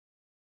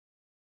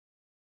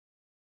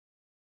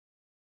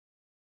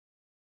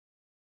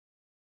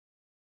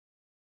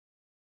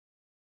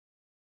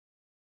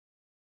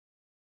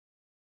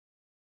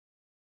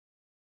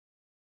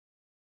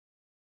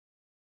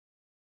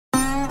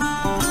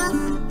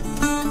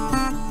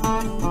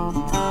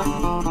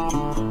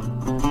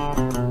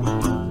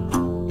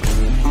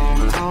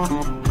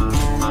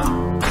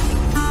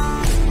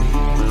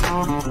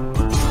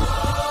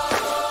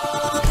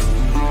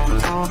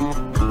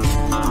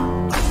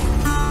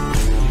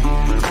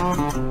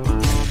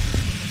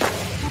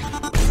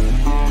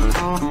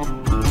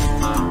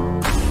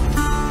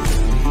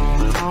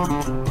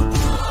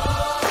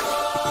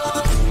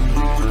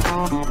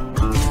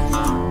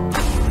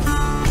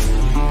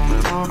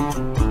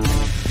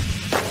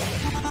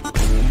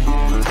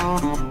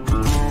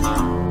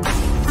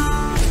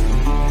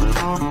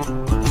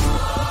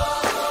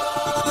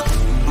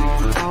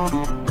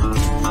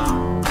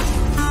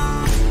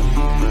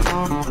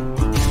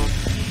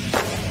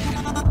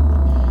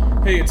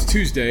Hey, it's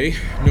Tuesday,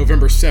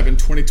 November 7,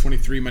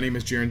 2023. My name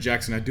is Jaron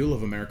Jackson. I do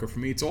love America. For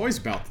me, it's always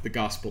about the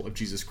gospel of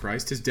Jesus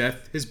Christ, his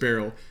death, his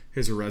burial,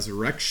 his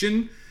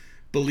resurrection.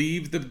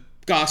 Believe the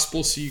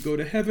gospel so you go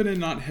to heaven and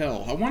not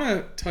hell. I want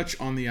to touch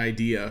on the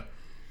idea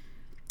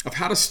of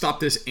how to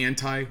stop this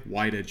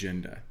anti-white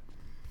agenda.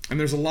 And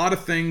there's a lot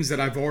of things that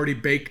I've already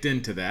baked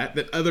into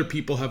that other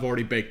people have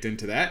already baked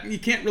into that, and you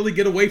can't really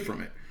get away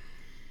from it.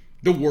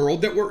 The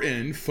world that we're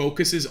in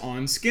focuses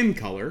on skin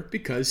color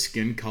because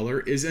skin color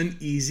is an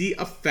easy,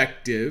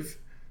 effective,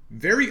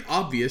 very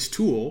obvious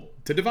tool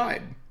to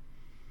divide.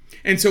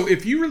 And so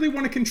if you really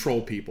want to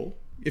control people,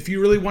 if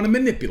you really want to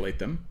manipulate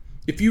them,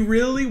 if you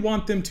really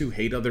want them to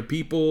hate other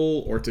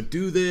people or to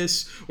do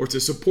this or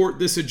to support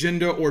this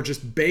agenda or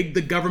just beg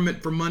the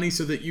government for money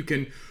so that you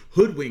can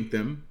hoodwink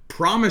them,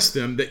 promise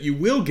them that you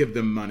will give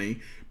them money,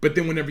 but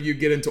then whenever you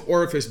get into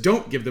orifice,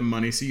 don't give them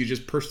money so you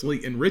just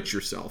personally enrich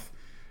yourself.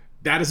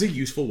 That is a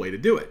useful way to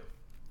do it.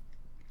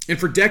 And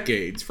for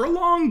decades, for a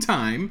long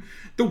time,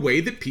 the way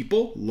that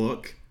people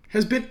look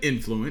has been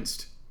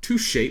influenced to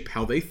shape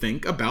how they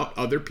think about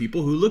other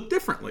people who look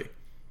differently.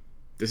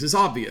 This is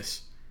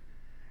obvious.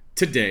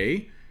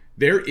 Today,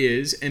 there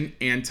is an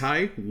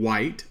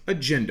anti-white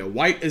agenda.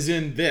 White as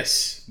in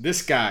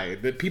this guy,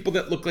 the people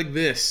that look like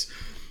this.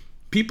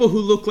 People who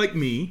look like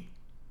me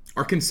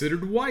are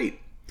considered white.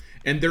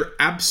 And there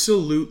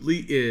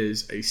absolutely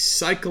is a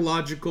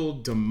psychological,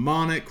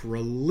 demonic,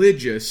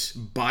 religious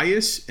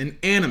bias and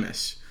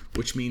animus,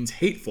 which means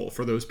hateful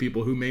for those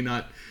people who may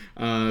not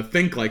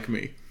think like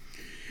me.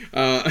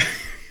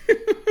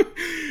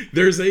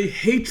 There's a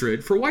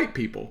hatred for white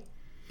people.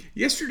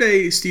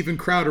 Yesterday, Steven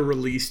Crowder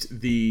released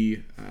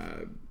the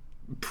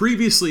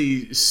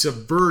previously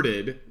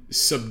subverted,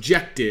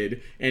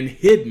 subjected, and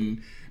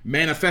hidden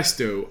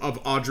manifesto of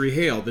Audrey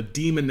Hale, the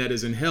demon that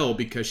is in hell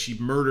because she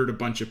murdered a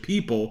bunch of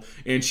people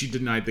and she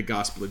denied the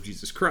gospel of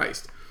Jesus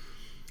Christ.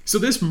 So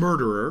this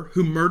murderer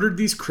who murdered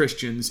these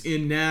Christians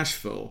in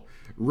Nashville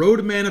wrote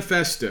a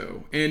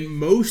manifesto, and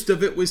most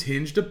of it was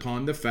hinged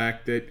upon the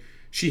fact that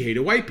she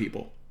hated white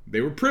people. They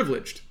were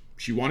privileged.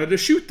 She wanted to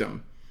shoot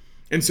them.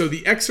 And so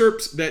the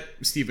excerpts that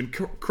Steven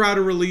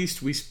Crowder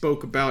released, we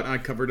spoke about, I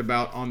covered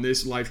about on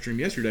this live stream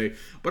yesterday,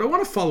 but I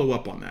want to follow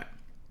up on that.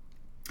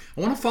 I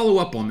want to follow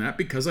up on that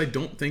because I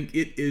don't think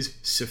it is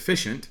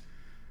sufficient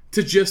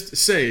to just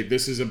say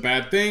this is a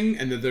bad thing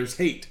and that there's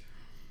hate.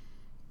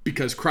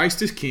 Because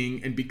Christ is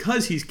king, and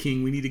because he's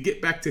king, we need to get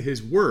back to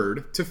his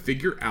word to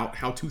figure out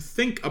how to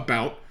think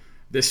about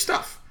this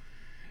stuff.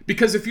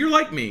 Because if you're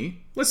like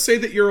me, let's say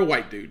that you're a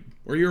white dude,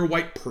 or you're a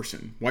white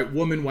person, white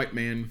woman, white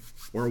man,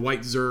 or a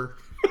white zer.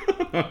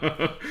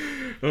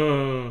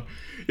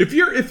 If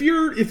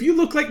you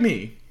look like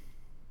me,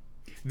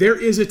 there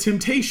is a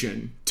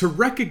temptation to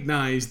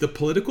recognize the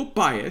political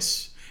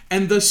bias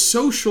and the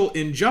social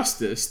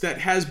injustice that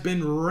has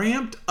been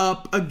ramped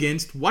up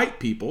against white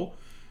people,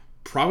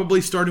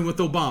 probably starting with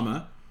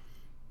Obama,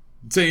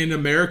 saying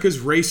America's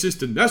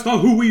racist and that's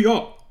not who we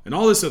are, and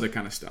all this other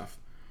kind of stuff.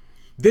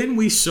 Then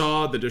we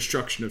saw the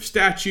destruction of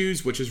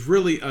statues, which is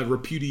really a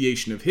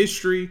repudiation of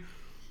history.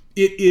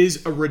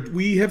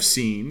 We have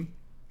seen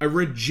a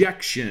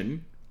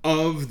rejection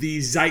of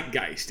the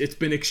zeitgeist. It's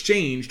been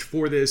exchanged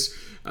for this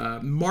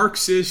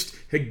Marxist,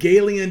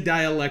 Hegelian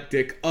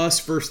dialectic, us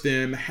versus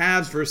them,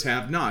 haves versus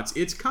have-nots.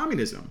 It's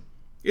communism.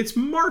 It's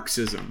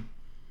Marxism.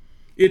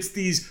 It's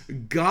these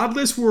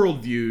godless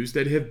worldviews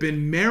that have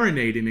been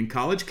marinating in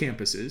college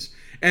campuses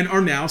and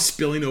are now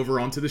spilling over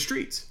onto the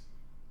streets.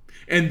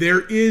 And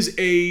there is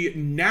a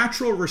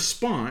natural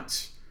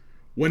response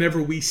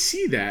whenever we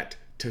see that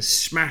to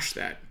smash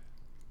that.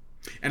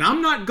 And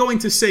I'm not going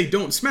to say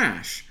don't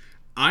smash.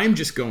 I'm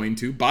just going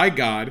to, by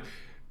God,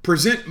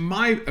 present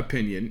my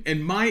opinion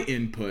and my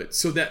input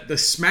so that the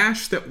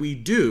smash that we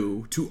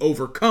do to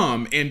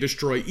overcome and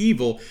destroy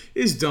evil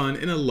is done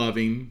in a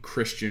loving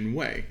Christian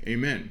way.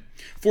 Amen.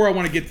 Before I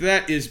want to get to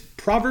that is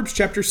Proverbs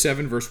chapter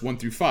 7, verse 1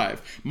 through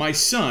 5. My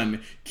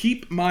son,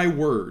 keep my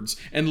words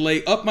and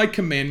lay up my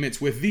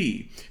commandments with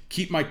thee.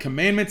 Keep my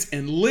commandments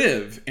and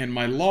live, and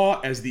my law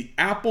as the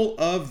apple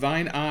of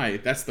thine eye.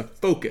 That's the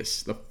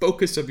focus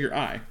of your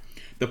eye.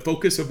 The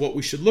focus of what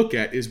we should look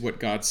at is what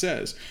God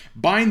says.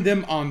 Bind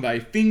them on thy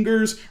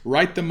fingers,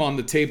 write them on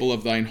the table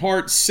of thine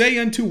heart. Say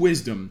unto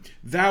wisdom,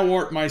 thou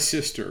art my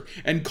sister,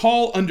 and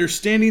call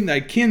understanding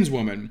thy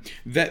kinswoman,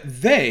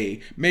 that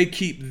they may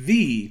keep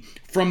thee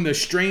from the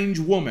strange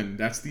woman.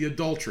 That's the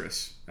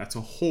adulteress. That's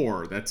a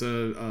whore. That's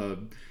a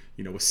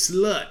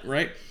slut,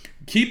 right?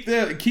 Keep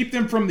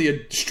them from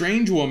the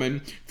strange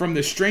woman, from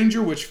the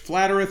stranger which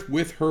flattereth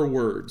with her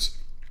words.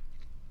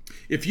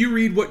 If you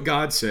read what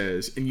God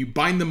says and you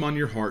bind them on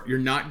your heart, you're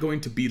not going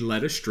to be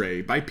led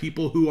astray by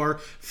people who are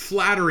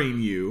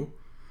flattering you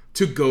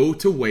to go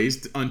to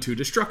ways unto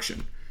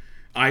destruction.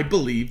 I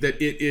believe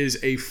that it is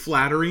a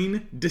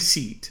flattering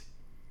deceit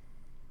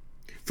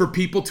for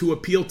people to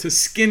appeal to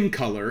skin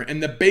color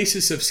and the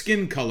basis of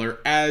skin color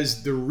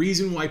as the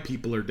reason why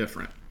people are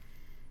different.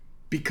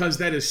 Because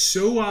that is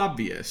so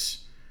obvious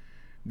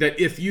that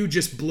if you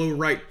just blow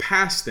right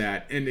past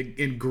that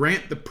and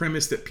grant the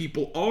premise that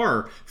people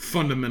are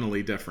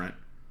fundamentally different,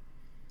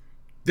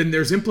 then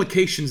there's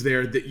implications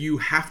there that you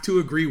have to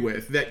agree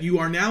with, that you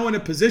are now in a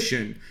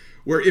position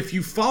where if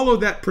you follow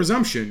that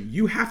presumption,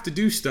 you have to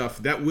do stuff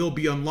that will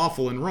be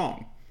unlawful and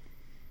wrong,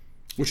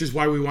 which is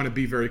why we want to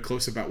be very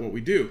close about what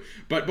we do.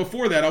 But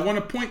before that, I want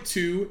to point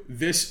to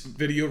this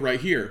video right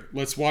here.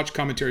 Let's watch.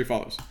 Commentary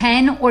follows.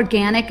 10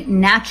 organic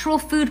natural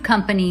food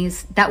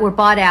companies that were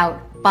bought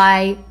out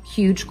by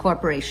huge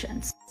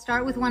corporations.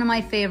 Start with one of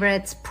my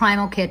favorites,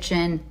 Primal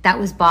Kitchen, that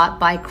was bought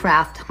by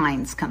Kraft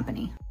Heinz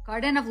Company.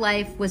 Garden of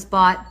Life was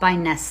bought by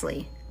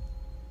Nestle.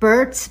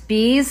 Burt's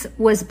Bees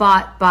was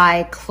bought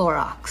by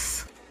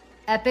Clorox.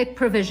 Epic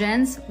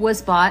Provisions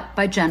was bought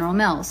by General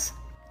Mills.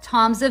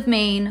 Tom's of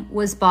Maine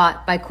was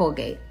bought by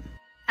Colgate.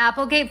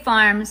 Applegate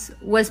Farms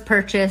was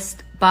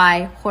purchased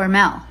by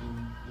Hormel.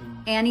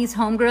 Annie's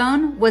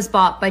Homegrown was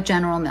bought by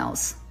General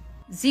Mills.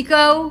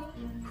 Zico,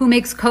 who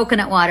makes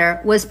coconut water,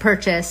 was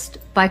purchased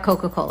by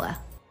Coca-Cola.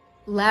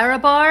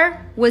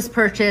 Larabar was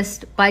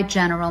purchased by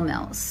General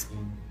Mills.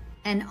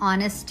 And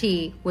Honest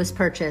Tea was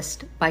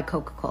purchased by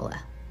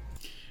Coca-Cola.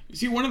 You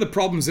see, one of the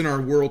problems in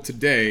our world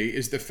today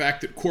is the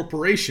fact that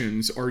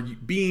corporations are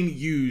being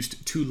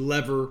used to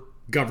lever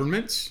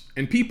governments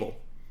and people.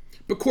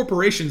 But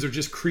corporations are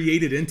just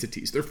created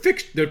entities. They're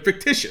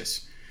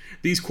fictitious.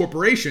 These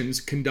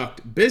corporations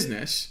conduct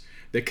business,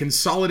 they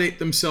consolidate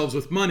themselves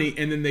with money,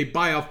 and then they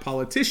buy off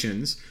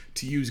politicians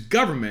to use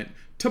government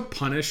to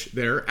punish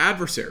their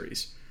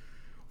adversaries.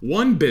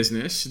 One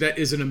business that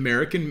is an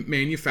American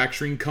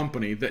manufacturing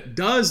company that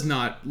does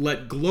not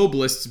let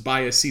globalists buy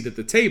a seat at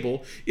the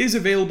table is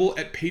available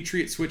at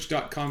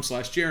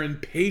patriotswitch.com/Jaron,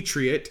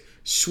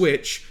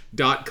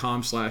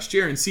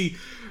 patriotswitch.com/Jaron. See,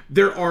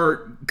 there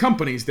are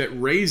companies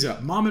that raise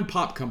up, mom and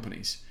pop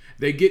companies.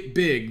 They get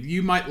big.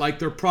 You might like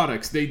their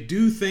products. They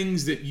do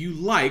things that you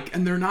like,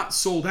 and they're not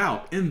sold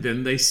out, and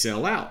then they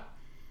sell out.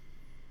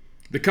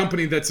 The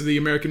company that's the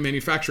American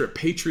manufacturer at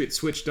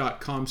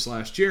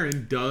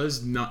patriotswitch.com/Jaron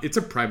does not, it's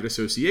a private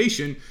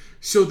association,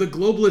 so the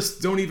globalists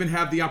don't even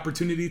have the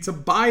opportunity to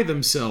buy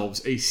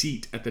themselves a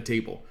seat at the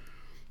table.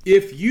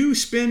 If you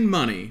spend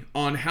money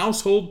on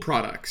household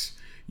products,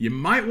 you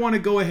might want to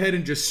go ahead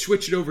and just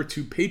switch it over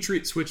to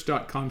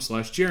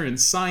patriotswitch.com/Jaron,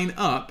 sign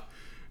up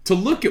to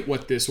look at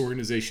what this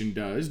organization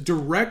does,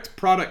 direct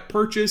product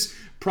purchase,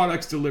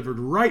 products delivered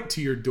right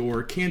to your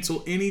door,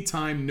 cancel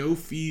anytime, no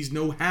fees,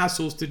 no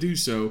hassles to do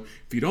so.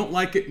 If you don't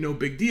like it, no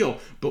big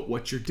deal. But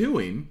what you're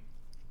doing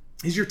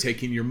is you're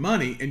taking your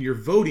money and you're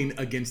voting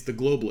against the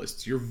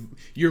globalists.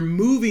 You're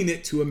moving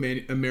it to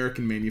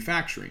American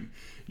manufacturing.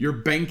 You're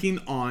banking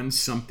on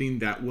something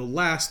that will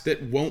last,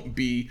 that won't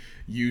be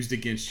used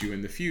against you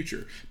in the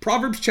future.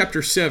 Proverbs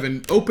chapter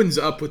 7 opens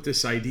up with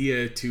this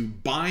idea to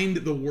bind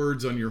the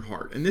words on your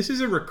heart. And this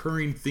is a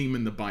recurring theme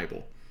in the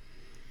Bible.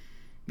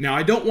 Now,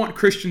 I don't want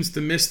Christians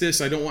to miss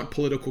this. I don't want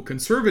political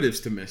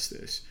conservatives to miss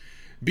this.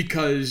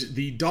 Because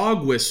the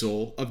dog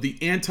whistle of the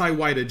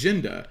anti-white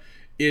agenda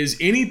is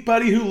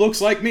anybody who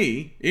looks like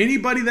me,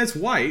 anybody that's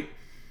white,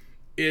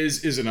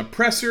 is an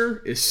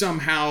oppressor, is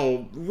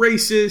somehow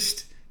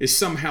racist, is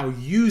somehow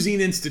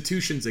using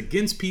institutions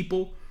against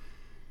people.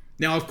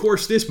 Now, of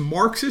course, this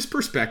Marxist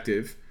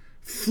perspective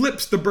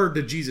flips the bird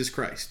to Jesus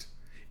Christ.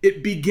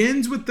 It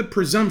begins with the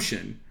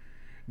presumption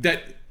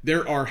that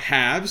there are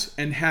haves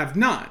and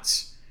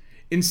have-nots,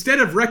 instead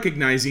of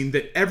recognizing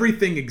that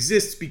everything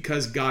exists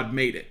because God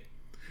made it.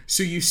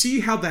 So you see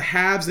how the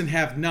haves and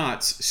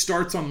have-nots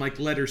starts on like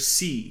letter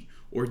C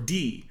or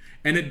D,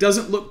 and it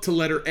doesn't look to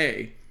letter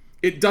A.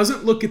 It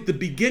doesn't look at the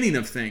beginning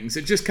of things.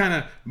 It just kind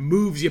of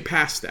moves you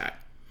past that.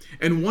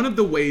 And one of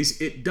the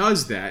ways it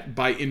does that,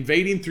 by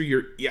invading through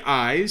your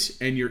eyes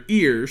and your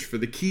ears for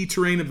the key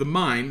terrain of the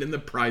mind and the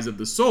prize of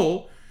the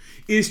soul,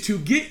 is to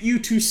get you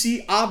to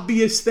see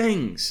obvious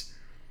things.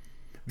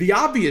 The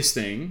obvious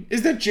thing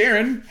is that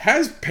Jaron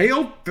has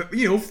pale,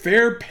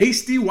 fair,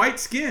 pasty white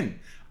skin.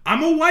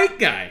 I'm a white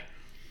guy.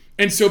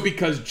 And so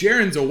because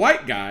Jaron's a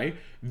white guy,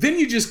 then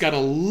you just got to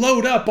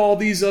load up all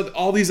these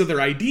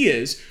other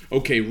ideas.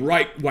 Okay,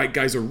 white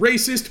guys are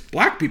racist.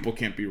 Black people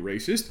can't be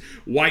racist.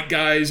 White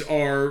guys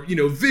are,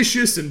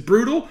 vicious and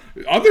brutal.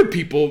 Other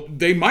people,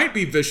 they might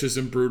be vicious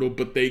and brutal,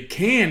 but they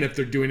can if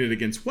they're doing it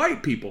against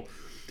white people.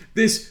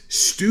 This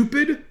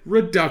stupid,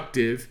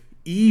 reductive,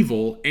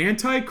 evil,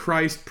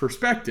 anti-Christ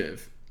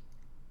perspective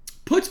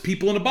puts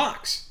people in a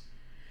box,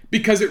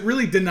 because it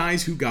really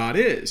denies who God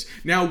is.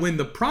 Now, when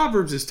the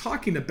Proverbs is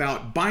talking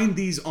about bind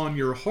these on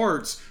your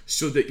hearts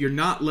so that you're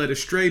not led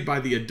astray by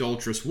the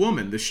adulterous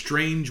woman, the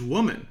strange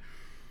woman,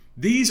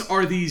 These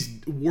are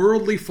these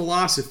worldly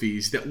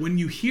philosophies that when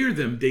you hear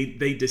them,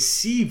 they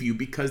deceive you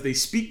because they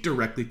speak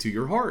directly to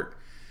your heart.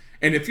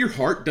 And if your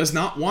heart does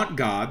not want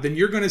God, then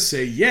you're going to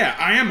say, yeah,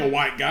 I am a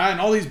white guy,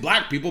 and all these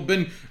black people have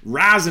been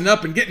rising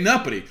up and getting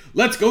uppity.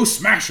 Let's go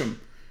smash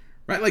them.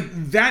 Right? Like,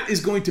 that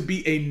is going to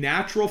be a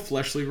natural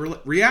fleshly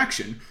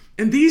reaction.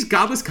 And these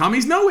godless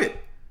commies know it.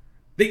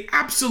 They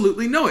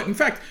absolutely know it. In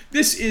fact,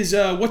 this is,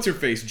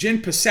 what's-her-face,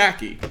 Jen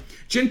Psaki.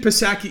 Jen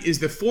Psaki is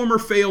the former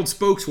failed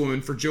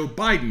spokeswoman for Joe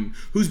Biden,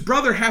 whose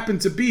brother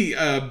happened to be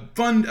a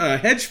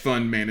hedge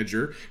fund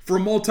manager for a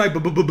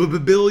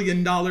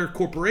multi-billion-dollar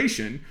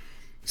corporation.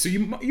 So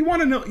you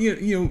want to know,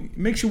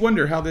 makes you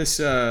wonder how this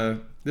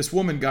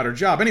woman got her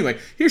job. Anyway,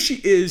 here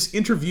she is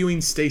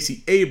interviewing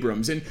Stacey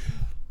Abrams, and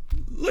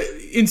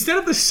instead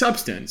of the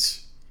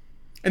substance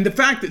and the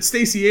fact that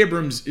Stacey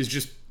Abrams is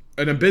just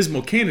an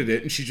abysmal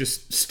candidate and she's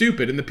just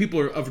stupid and the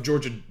people of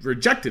Georgia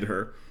rejected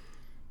her,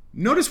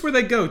 notice where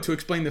they go to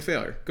explain the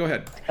failure. Go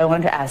ahead. I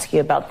wanted to ask you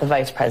about the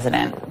vice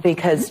president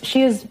because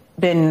she has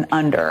been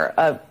under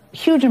a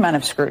huge amount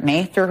of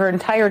scrutiny through her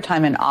entire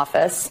time in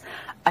office.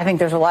 I think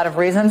there's a lot of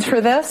reasons for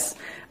this,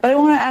 but I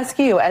want to ask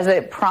you, as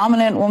a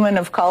prominent woman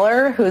of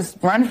color who's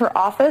run for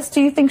office,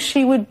 do you think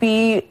she would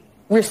be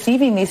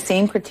receiving these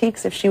same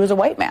critiques if she was a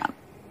white man?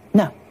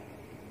 No.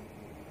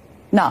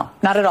 No,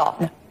 not at all.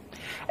 No.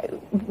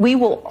 We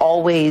will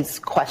always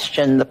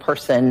question the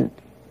person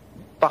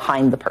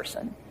behind the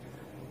person,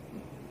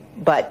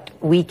 but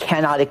we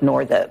cannot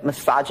ignore that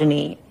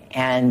misogyny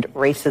and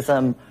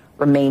racism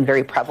remain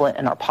very prevalent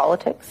in our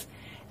politics.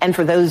 And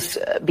for those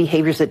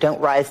behaviors that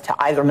don't rise to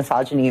either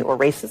misogyny or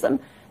racism,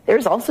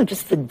 there's also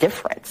just the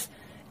difference.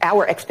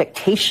 Our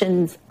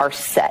expectations are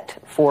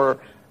set for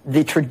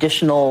the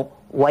traditional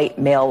white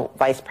male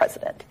vice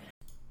president.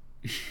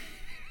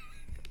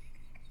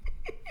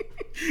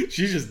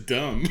 She's just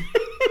dumb.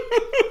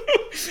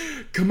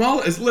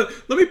 Kamala is, let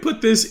me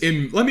put this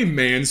in, let me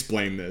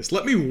mansplain this.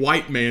 Let me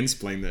white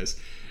mansplain this.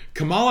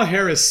 Kamala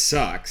Harris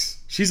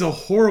sucks. She's a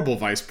horrible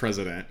vice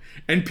president.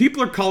 And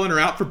people are calling her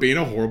out for being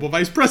a horrible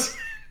vice president.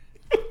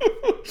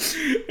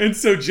 And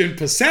so Jen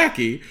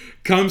Psaki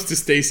comes to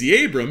Stacey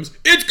Abrams,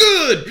 it's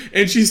good!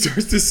 And she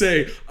starts to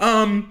say,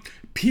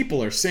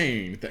 people are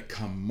saying that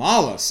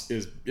Kamala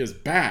is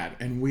bad.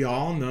 And we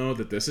all know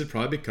that this is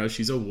probably because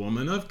she's a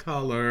woman of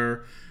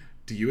color.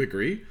 Do you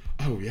agree?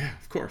 Oh, yeah,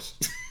 of course.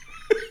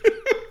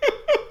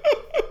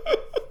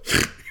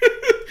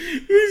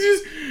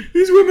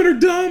 These women are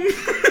dumb.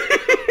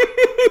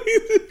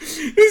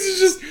 This is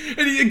just,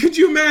 and could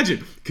you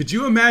imagine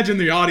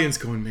the audience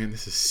going, man,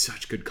 this is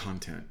such good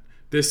content.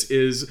 This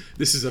is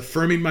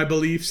affirming my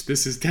beliefs.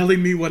 This is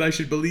telling me what I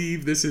should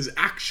believe. This is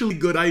actually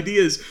good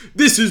ideas.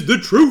 This is the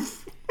truth.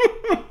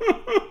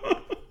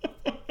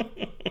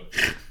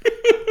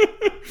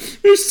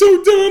 They're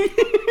so dumb.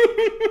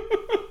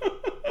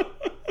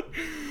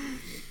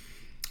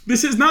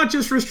 This is not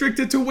just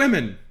restricted to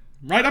women,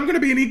 right? I'm going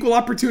to be an equal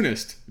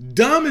opportunist.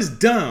 Dumb is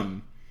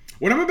dumb.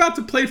 What I'm about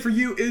to play for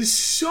you is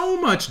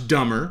so much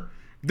dumber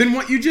than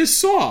what you just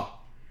saw.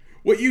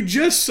 What you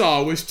just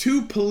saw was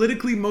two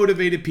politically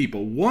motivated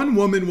people. One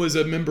woman was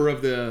a member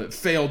of the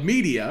failed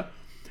media,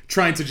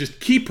 trying to just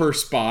keep her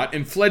spot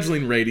in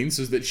fledgling ratings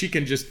so that she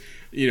can just,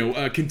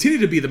 continue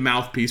to be the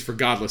mouthpiece for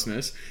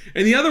godlessness.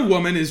 And the other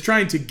woman is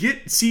trying to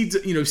get seat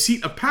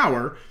of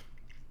power,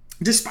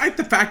 despite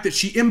the fact that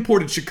she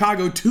imported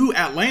Chicago to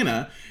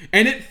Atlanta,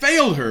 and it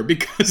failed her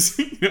because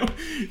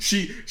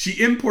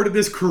she imported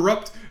this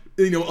corrupt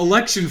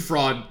election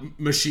fraud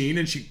machine,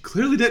 and she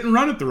clearly didn't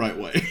run it the right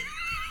way.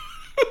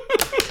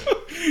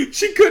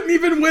 She couldn't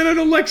even win an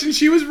election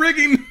she was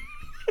rigging.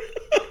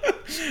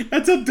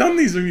 That's how dumb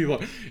these people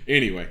are.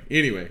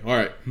 Anyway, all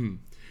right.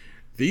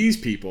 These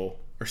people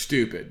are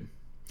stupid.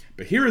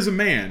 But here is a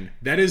man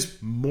that is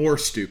more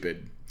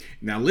stupid.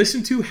 Now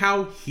listen to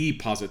how he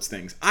posits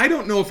things. I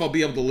don't know if I'll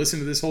be able to listen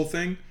to this whole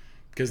thing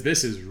because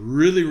this is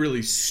really,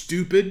 really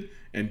stupid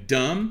and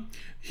dumb.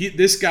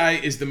 This guy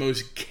is the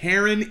most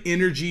Karen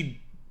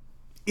energy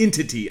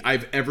entity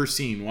I've ever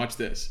seen. Watch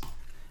this.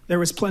 There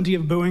was plenty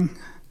of booing.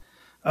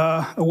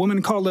 A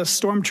woman called us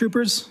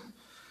stormtroopers.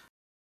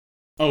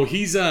 Oh,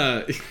 he's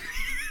I'm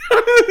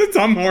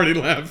already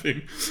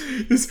laughing.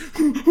 This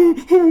woman,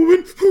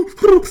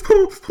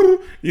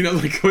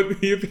 like when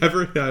you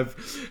ever have,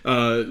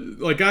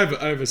 like I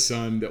have a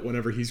son that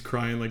whenever he's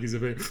crying, like he's a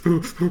baby,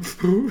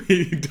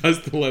 he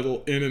does the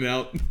little in and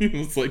out.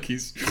 It's like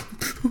he's.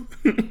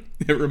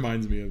 It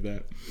reminds me of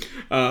that.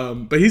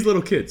 But he's a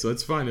little kid, so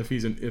it's fine if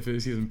he's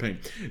in pain.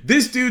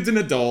 This dude's an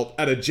adult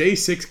at a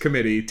J6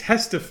 committee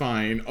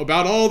testifying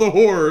about all the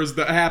horrors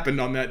that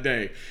happened on that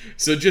day.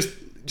 So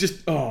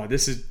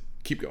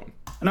keep going.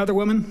 Another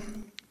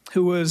woman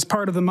who was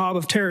part of the mob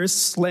of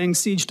terrorists laying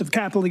siege to the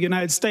Capitol of the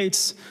United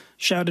States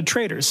shouted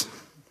traitors.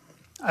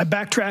 I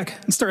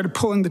backtracked and started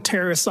pulling the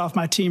terrorists off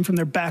my team from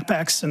their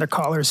backpacks and their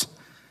collars.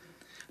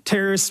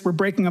 Terrorists were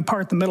breaking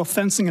apart the metal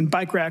fencing and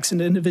bike racks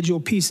into individual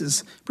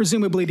pieces,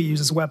 presumably to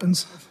use as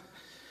weapons.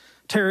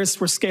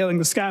 Terrorists were scaling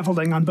the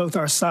scaffolding on both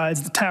our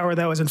sides, the tower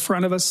that was in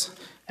front of us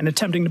and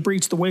attempting to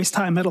breach the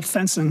waist-high metal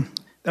fencing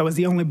that was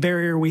the only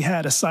barrier we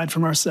had aside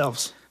from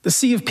ourselves. The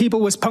sea of people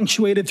was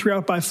punctuated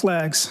throughout by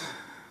flags,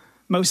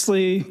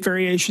 mostly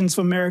variations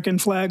of American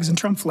flags and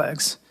Trump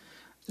flags.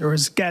 There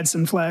was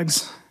Gadsden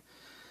flags.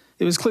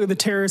 It was clear the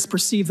terrorists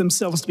perceived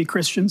themselves to be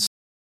Christians.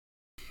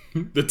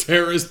 The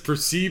terrorists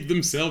perceived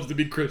themselves to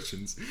be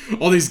Christians.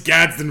 All these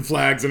Gadsden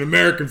flags and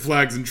American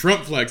flags and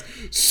Trump flags.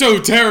 So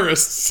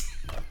terrorists.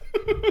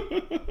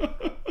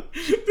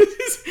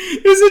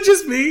 Is it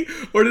just me?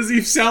 Or does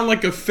he sound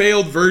like a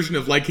failed version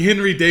of like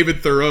Henry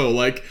David Thoreau?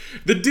 Like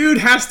the dude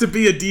has to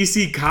be a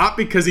DC cop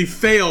because he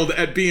failed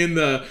at being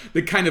the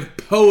kind of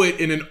poet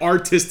in an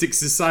artistic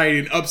society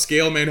in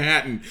upscale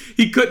Manhattan.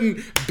 He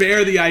couldn't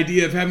bear the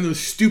idea of having those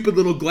stupid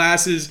little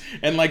glasses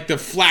and like the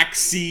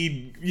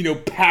flaxseed,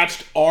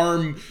 patched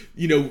arm,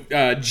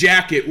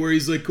 jacket where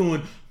he's like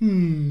going,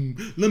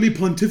 let me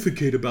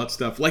pontificate about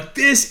stuff. Like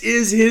this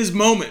is his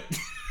moment.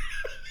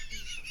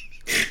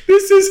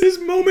 This is his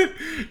moment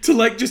to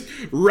like just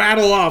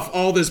rattle off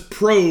all this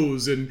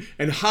prose and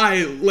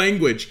high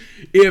language.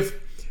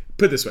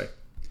 Put it this way,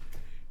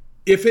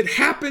 if it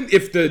happened,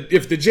 if the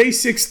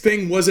J6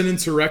 thing was an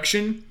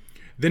insurrection,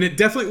 then it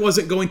definitely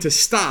wasn't going to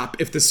stop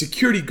if the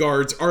security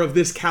guards are of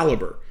this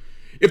caliber.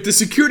 If the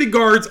security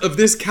guards of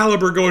this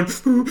caliber going,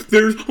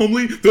 there's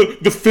only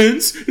the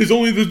fence is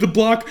only the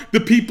block, the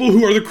people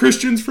who are the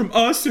Christians from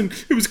us, and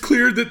it was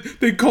clear that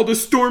they called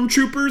us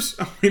stormtroopers.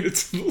 I mean,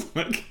 it's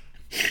like...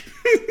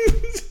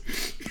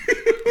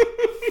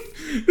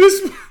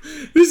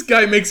 this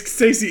guy makes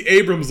Stacey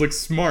Abrams look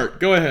smart.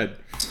 Go ahead.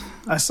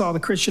 I saw the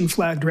Christian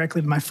flag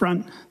directly to my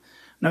front.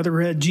 Another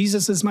read,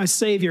 Jesus is my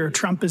savior,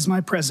 Trump is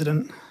my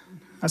president.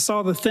 I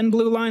saw the thin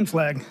blue line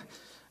flag,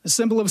 a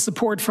symbol of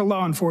support for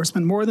law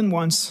enforcement more than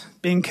once,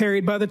 being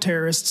carried by the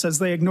terrorists as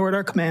they ignored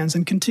our commands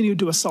and continued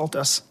to assault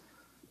us.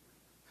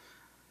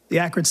 The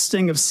acrid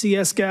sting of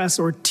CS gas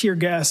or tear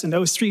gas and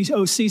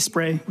OC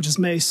spray, which is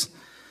mace,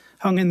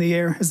 hung in the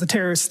air as the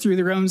terrorists threw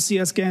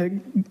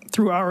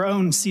our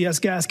own CS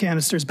gas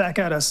canisters back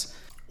at us.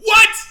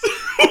 What?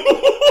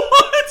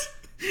 What?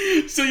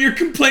 So you're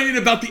complaining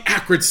about the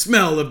acrid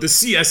smell of the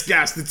CS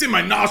gas that's in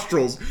my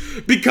nostrils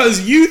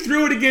because you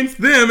threw it against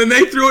them and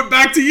they threw it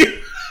back to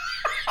you.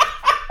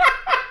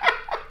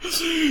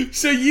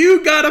 So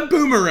you got a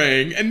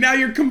boomerang and now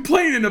you're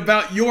complaining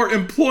about your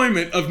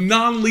employment of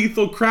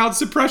non-lethal crowd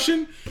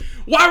suppression?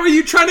 Why were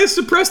you trying to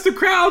suppress the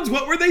crowds?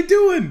 What were they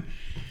doing?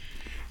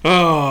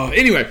 Oh,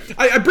 anyway,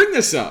 I bring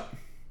this up.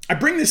 I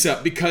bring this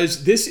up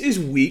because this is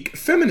weak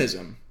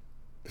feminism.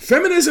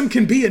 Feminism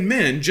can be in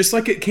men just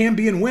like it can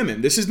be in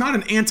women. This is not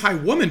an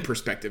anti-woman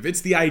perspective.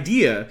 It's the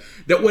idea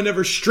that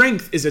whenever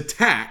strength is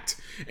attacked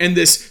and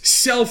this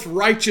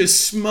self-righteous,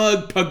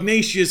 smug,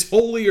 pugnacious,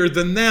 holier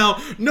than thou,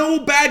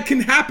 no bad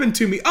can happen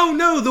to me. Oh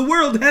no, the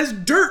world has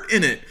dirt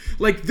in it.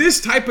 Like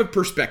this type of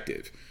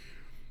perspective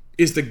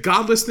is the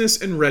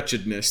godlessness and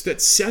wretchedness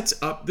that sets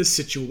up the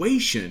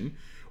situation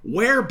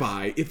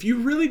whereby if you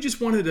really just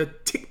wanted to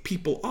tick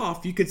people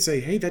off, you could say,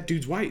 hey, that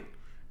dude's white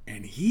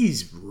and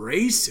he's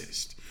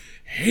racist.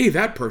 Hey,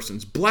 that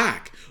person's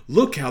black.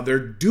 Look how they're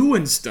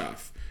doing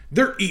stuff.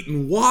 They're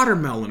eating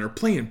watermelon or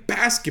playing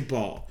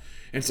basketball.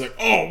 And it's like,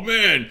 oh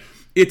man,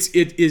 it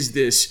is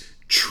this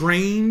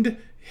trained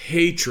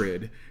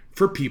hatred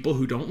for people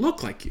who don't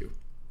look like you.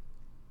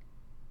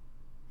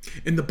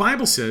 And the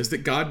Bible says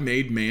that God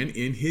made man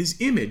in his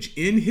image.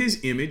 In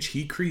his image,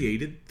 he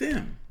created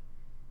them.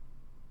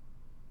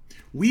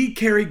 We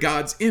carry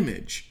God's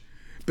image.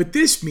 But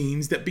this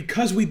means that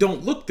because we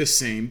don't look the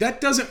same, that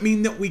doesn't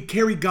mean that we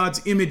carry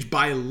God's image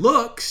by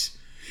looks.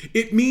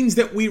 It means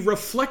that we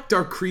reflect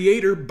our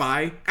Creator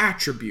by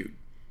attribute,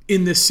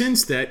 in the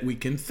sense that we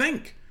can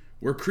think.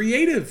 We're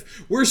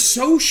creative. We're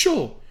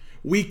social.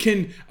 We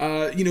can,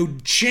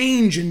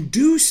 change and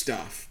do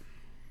stuff.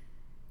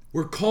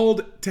 We're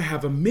called to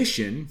have a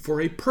mission for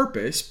a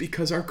purpose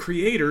because our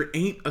Creator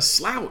ain't a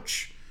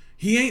slouch.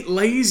 He ain't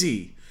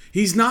lazy.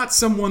 He's not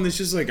someone that's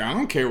just like, I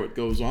don't care what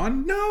goes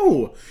on.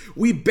 No,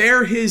 we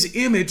bear his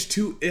image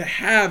to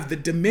have the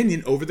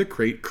dominion over the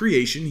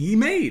creation he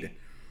made.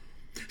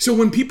 So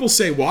when people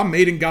say, well, I'm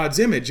made in God's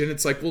image, and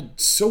it's like, well,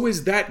 so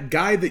is that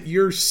guy that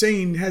you're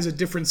saying has a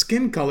different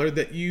skin color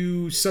that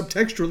you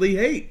subtextually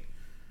hate.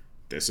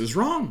 This is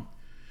wrong.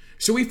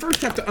 So we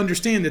first have to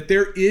understand that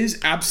there is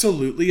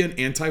absolutely an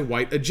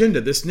anti-white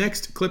agenda. This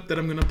next clip that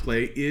I'm going to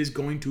play is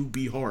going to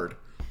be hard.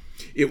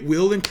 It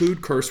will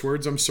include curse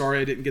words. I'm sorry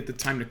I didn't get the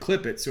time to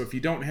clip it. So if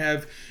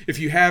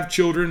you have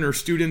children or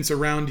students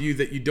around you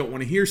that you don't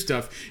want to hear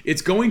stuff,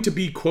 it's going to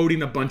be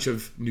quoting a bunch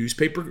of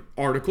newspaper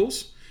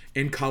articles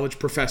and college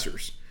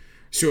professors.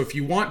 So if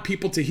you want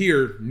people to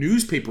hear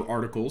newspaper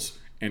articles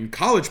and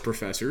college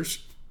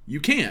professors, you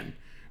can.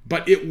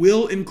 But it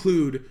will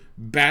include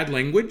bad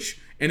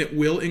language and it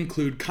will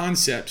include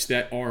concepts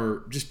that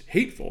are just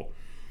hateful.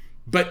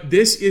 But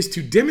this is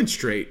to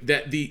demonstrate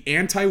that the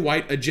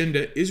anti-white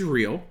agenda is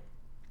real.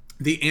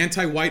 The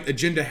anti-white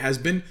agenda has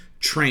been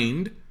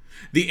trained.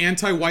 The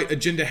anti-white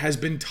agenda has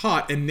been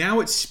taught, and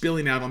now it's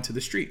spilling out onto the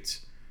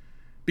streets.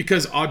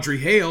 Because Audrey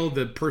Hale,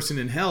 the person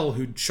in hell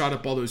who shot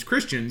up all those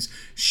Christians,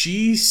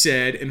 she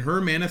said in her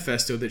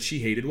manifesto that she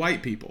hated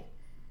white people.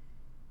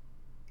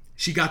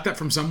 She got that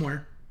from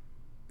somewhere.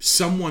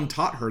 Someone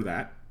taught her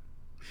that.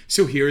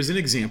 So here is an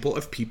example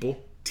of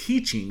people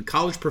teaching,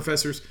 college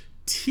professors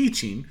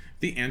teaching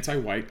the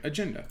anti-white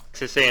agenda.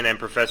 Texas A&M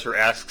professor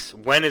asks,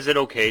 when is it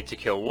okay to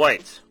kill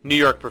whites? New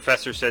York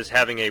professor says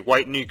having a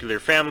white nuclear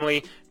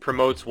family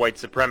promotes white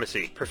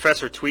supremacy.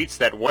 Professor tweets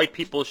that white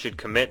people should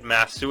commit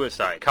mass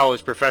suicide.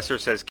 College professor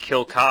says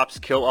kill cops,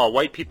 kill all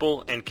white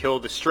people, and kill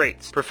the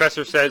straights.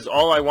 Professor says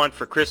all I want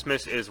for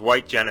Christmas is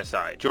white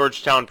genocide.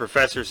 Georgetown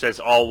professor says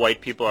all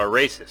white people are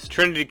racist.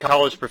 Trinity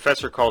College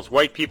professor calls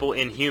white people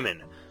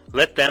inhuman.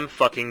 Let them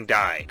fucking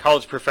die.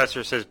 College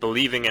professor says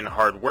believing in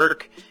hard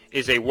work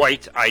is a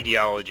white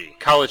ideology.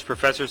 College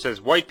professor says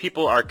white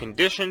people are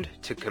conditioned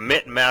to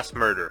commit mass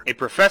murder. A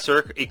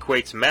professor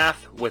equates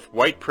math with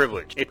white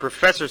privilege. A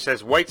professor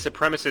says white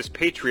supremacist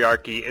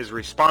patriarchy is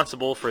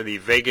responsible for the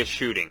Vegas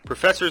shooting.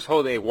 Professors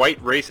hold a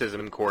white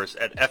racism course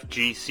at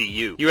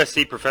FGCU.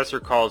 USC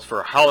professor calls for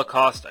a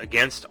Holocaust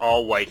against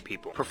all white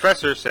people.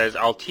 Professor says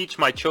I'll teach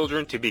my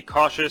children to be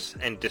cautious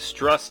and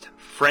distrust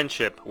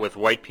friendship with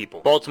white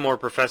people. Baltimore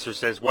professor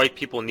says white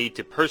people need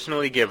to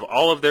personally give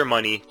all of their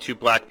money to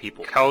black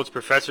people. College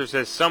professor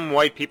says some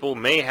white people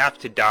may have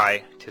to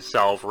die to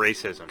solve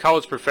racism.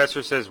 College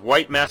professor says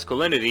white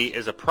masculinity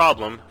is a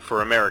problem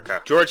for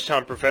America.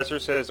 Georgetown professor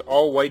says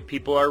all white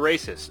people are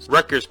racist.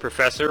 Rutgers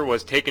professor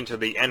was taken to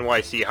the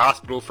NYC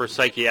hospital for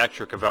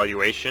psychiatric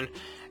evaluation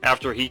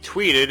after he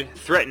tweeted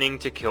threatening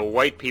to kill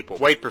white people.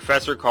 White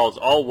professor calls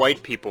all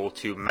white people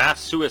to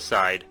mass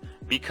suicide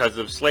because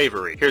of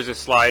slavery. Here's a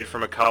slide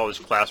from a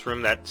college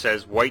classroom that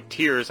says white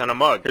tears on a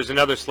mug. Here's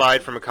another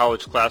slide from a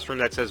college classroom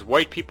that says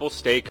white people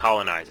stay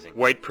colonizing.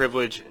 White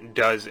privilege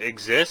does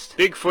exist.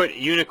 Bigfoot,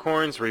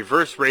 unicorns,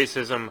 reverse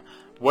racism,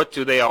 what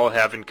do they all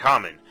have in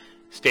common?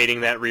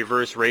 Stating that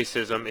reverse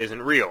racism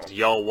isn't real.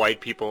 Y'all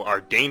white people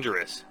are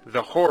dangerous.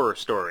 The horror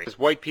story says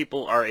white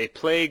people are a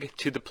plague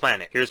to the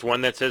planet. Here's one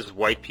that says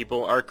white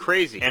people are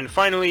crazy. And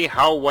finally,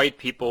 how white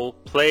people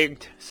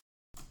plagued.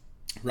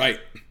 Right.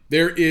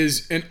 There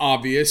is an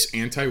obvious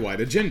anti-white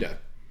agenda.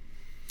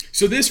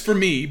 So this, for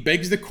me,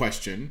 begs the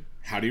question,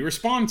 how do you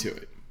respond to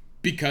it?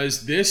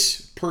 Because this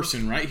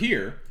person right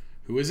here,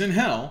 who is in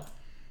hell,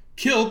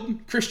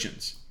 killed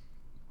Christians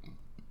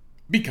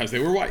because they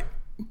were white.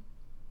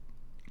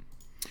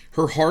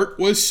 Her heart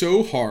was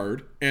so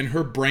hard, and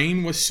her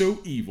brain was so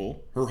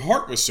evil, her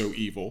heart was so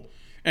evil,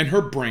 and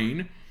her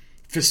brain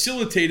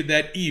facilitated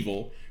that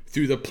evil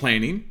through the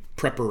planning,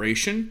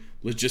 preparation,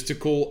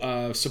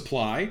 logistical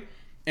supply,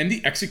 and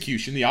the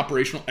execution, the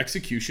operational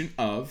execution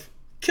of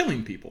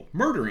killing people,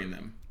 murdering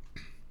them.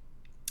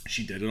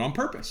 She did it on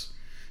purpose.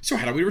 So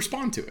how do we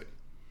respond to it?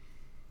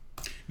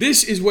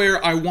 This is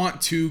where I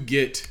want to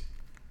get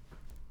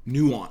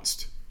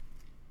nuanced.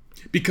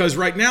 Because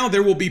right now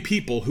there will be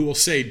people who will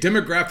say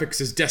demographics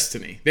is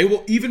destiny. They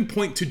will even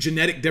point to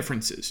genetic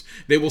differences.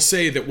 They will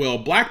say that, well,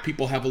 black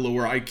people have a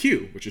lower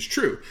IQ, which is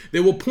true.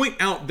 They will point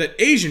out that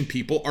Asian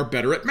people are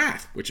better at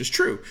math, which is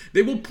true.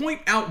 They will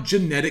point out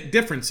genetic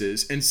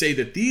differences and say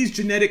that these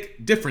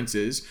genetic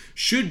differences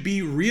should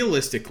be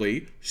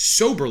realistically,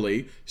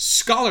 soberly,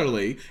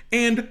 scholarly,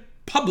 and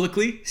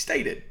publicly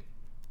stated.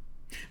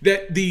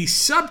 That the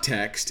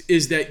subtext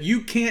is that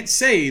you can't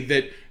say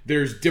that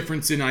there's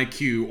difference in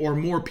IQ, or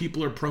more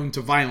people are prone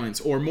to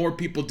violence, or more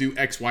people do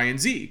X, Y, and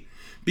Z.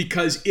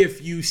 Because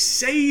if you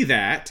say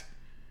that,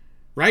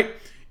 right?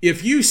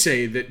 If you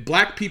say that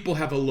black people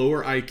have a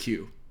lower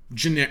IQ,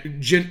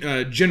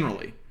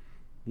 generally,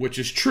 which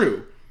is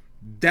true,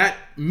 that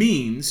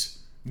means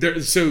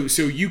so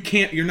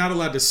you're not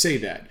allowed to say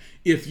that.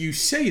 If you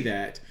say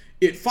that,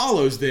 it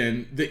follows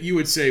then that you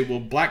would say, well,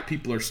 black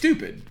people are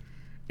stupid.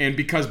 And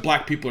because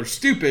black people are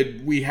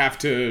stupid, we have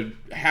to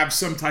have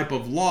some type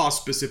of law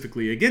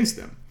specifically against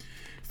them.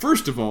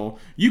 First of all,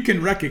 you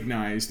can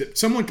recognize that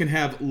someone can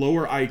have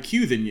lower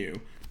IQ than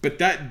you, but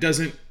that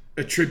doesn't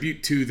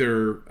attribute to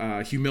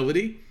their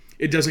humility.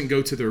 It doesn't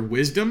go to their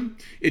wisdom.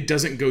 It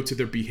doesn't go to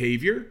their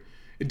behavior.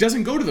 It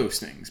doesn't go to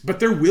those things. But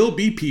there will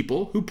be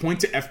people who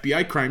point to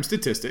FBI crime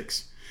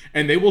statistics,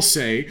 and they will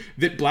say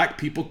that black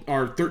people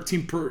are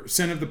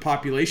 13% of the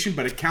population,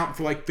 but account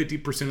for like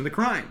 50% of the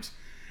crimes.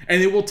 And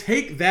they will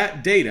take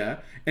that data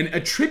and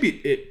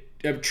attribute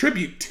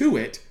to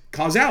it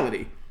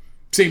causality,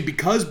 saying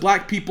because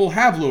black people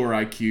have lower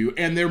IQ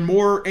and they're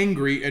more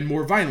angry and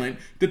more violent,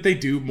 that they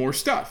do more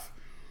stuff.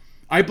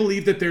 I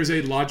believe that there's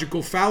a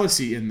logical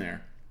fallacy in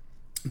there.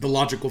 The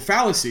logical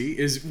fallacy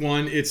is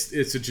one, it's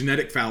a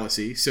genetic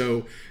fallacy.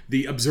 So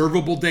the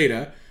observable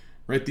data,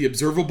 right? The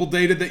observable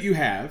data that you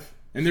have,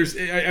 and there's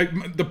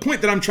the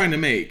point that I'm trying to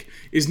make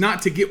is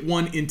not to get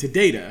one into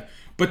data,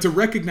 but to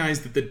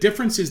recognize that the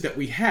differences that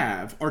we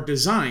have are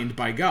designed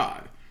by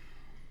God.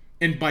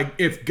 And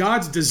if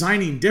God's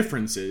designing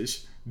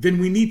differences, then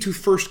we need to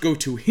first go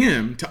to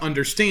Him to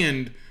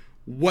understand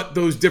what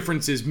those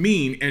differences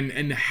mean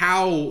and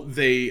how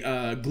they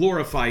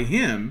glorify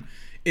Him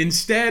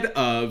instead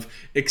of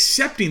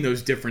accepting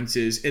those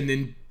differences and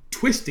then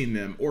twisting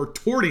them or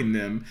torting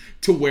them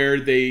to where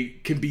they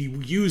can be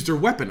used or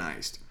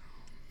weaponized.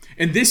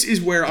 And this is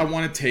where I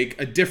want to take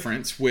a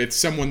difference with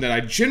someone that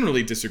I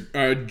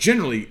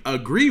generally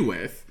agree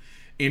with,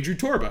 Andrew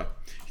Torba.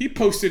 He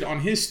posted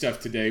on his stuff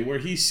today where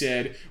he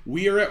said,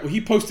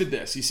 he posted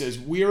this. He says,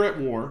 we are at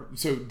war.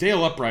 So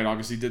Dale Upright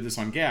obviously did this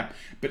on Gap,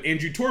 but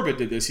Andrew Torba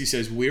did this. He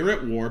says, we're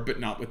at war, but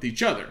not with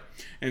each other.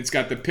 And it's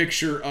got the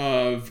picture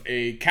of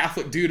a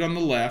Catholic dude on the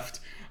left.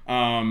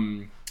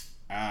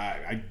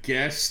 I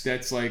guess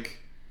that's like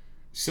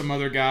some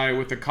other guy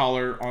with a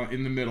collar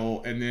in the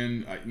middle, and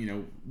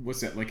then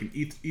what's that, like an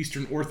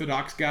Eastern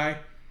Orthodox guy?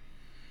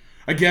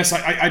 I guess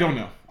I don't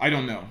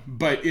know,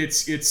 but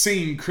it's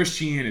saying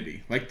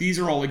Christianity. Like, these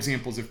are all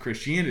examples of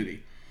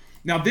Christianity.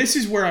 Now, this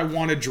is where I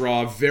want to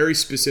draw very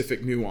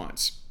specific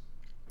nuance,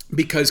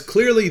 because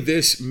clearly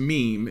this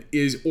meme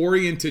is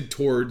oriented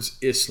towards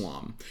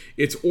Islam.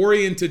 It's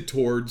oriented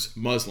towards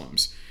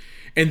Muslims.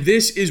 And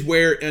this is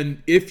where,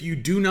 and if you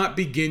do not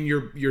begin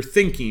your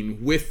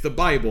thinking with the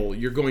Bible,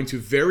 you're going to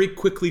very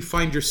quickly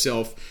find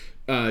yourself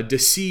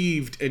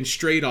deceived and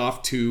strayed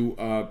off to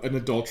an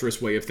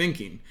adulterous way of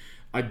thinking.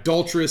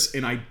 Adulterous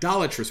and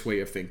idolatrous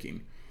way of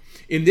thinking.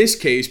 In this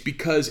case,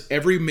 because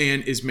every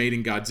man is made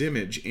in God's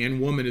image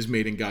and woman is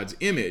made in God's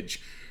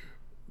image,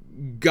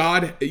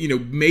 God,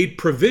 made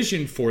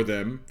provision for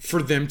them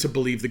to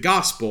believe the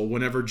gospel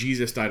whenever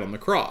Jesus died on the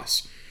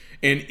cross.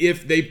 And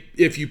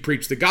if you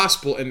preach the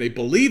gospel and they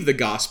believe the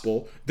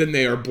gospel, then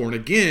they are born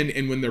again.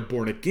 And when they're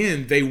born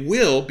again, they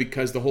will,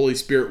 because the Holy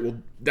Spirit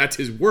that's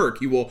his work.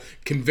 He will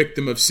convict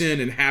them of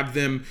sin and have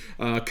them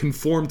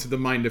conform to the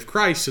mind of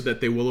Christ so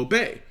that they will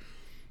obey.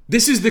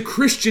 This is the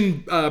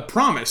Christian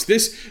promise.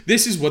 This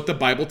is what the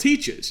Bible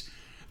teaches.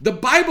 The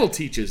Bible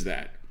teaches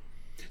that.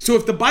 So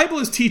if the Bible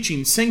is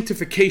teaching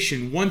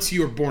sanctification once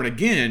you are born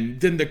again,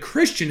 then the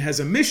Christian has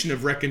a mission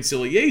of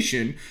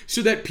reconciliation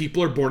so that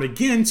people are born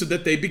again, so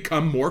that they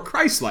become more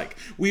Christ-like.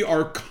 We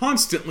are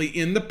constantly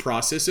in the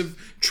process of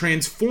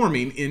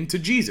transforming into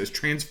Jesus,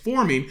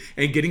 transforming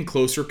and getting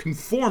closer,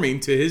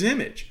 conforming to his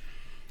image.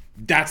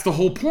 That's the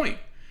whole point.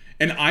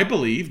 And I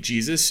believe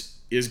Jesus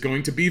is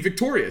going to be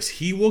victorious.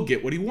 He will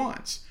get what he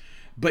wants.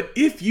 But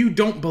if you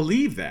don't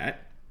believe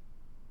that,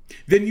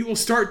 then you will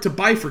start to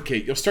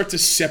bifurcate. You'll start to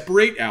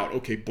separate out,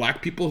 okay,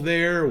 black people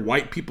there,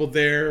 white people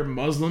there,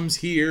 Muslims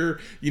here.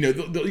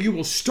 You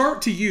will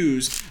start to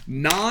use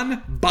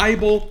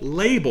non-Bible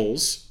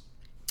labels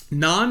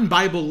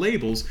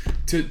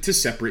to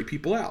separate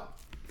people out.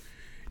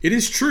 It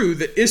is true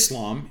that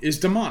Islam is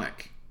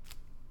demonic.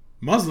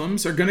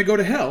 Muslims are going to go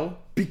to hell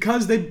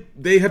because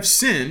they have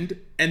sinned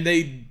and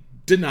they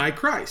deny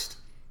Christ.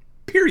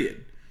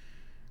 Period.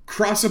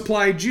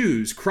 Cross-apply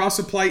Jews,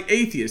 cross-apply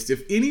atheists.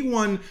 If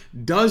anyone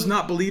does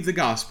not believe the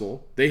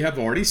gospel, they have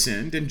already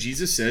sinned, and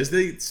Jesus says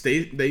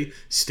they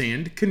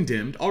stand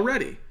condemned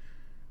already.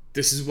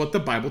 This is what the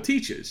Bible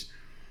teaches.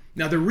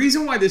 Now, the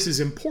reason why this is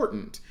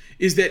important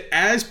is that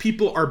as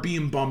people are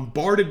being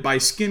bombarded by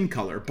skin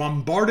color,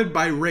 bombarded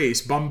by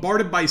race,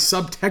 bombarded by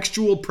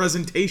subtextual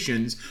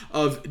presentations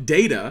of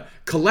data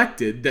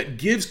collected that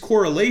gives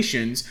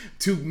correlations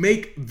to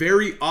make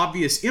very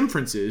obvious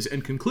inferences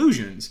and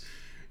conclusions,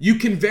 you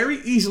can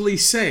very easily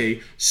say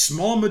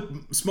small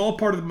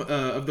part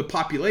of the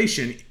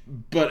population,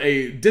 but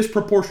a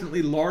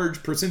disproportionately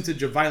large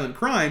percentage of violent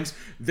crimes.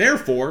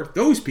 Therefore,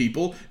 those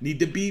people need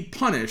to be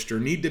punished or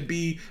need to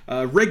be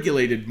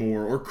regulated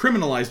more or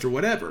criminalized or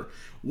whatever.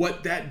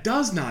 What that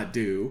does not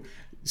do,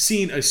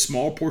 seeing a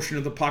small portion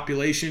of the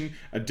population,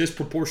 a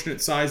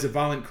disproportionate size of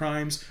violent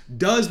crimes,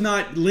 does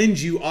not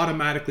lend you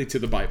automatically to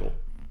the Bible.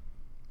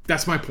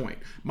 That's my point.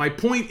 My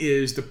point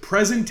is the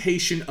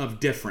presentation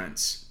of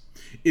difference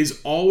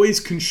is always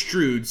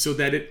construed so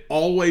that it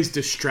always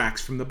distracts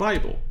from the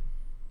Bible.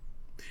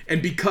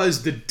 And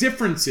because the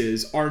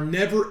differences are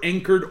never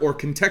anchored or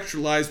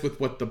contextualized with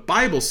what the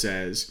Bible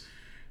says,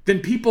 then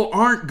people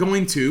aren't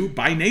going to,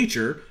 by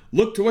nature,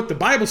 look to what the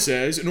Bible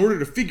says in order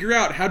to figure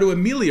out how to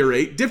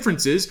ameliorate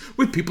differences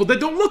with people that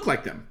don't look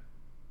like them.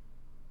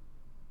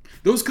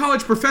 Those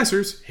college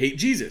professors hate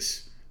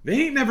Jesus. They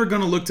ain't never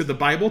going to look to the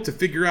Bible to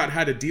figure out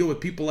how to deal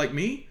with people like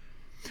me.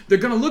 They're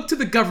going to look to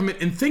the government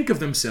and think of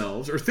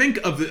themselves, or think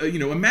of,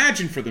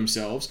 imagine for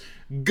themselves,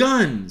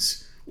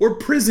 guns, or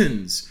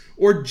prisons,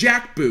 or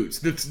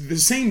jackboots. The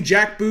same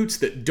jackboots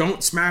that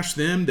don't smash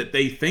them, that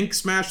they think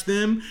smash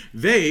them,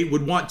 they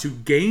would want to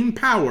gain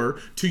power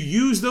to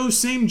use those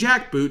same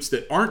jackboots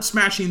that aren't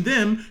smashing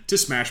them to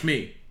smash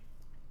me.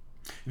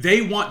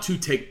 They want to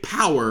take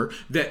power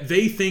that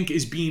they think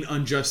is being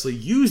unjustly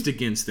used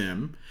against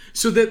them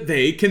so that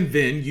they can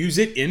then use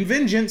it in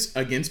vengeance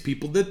against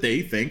people that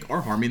they think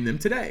are harming them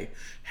today.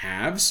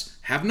 Haves,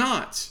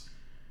 have-nots.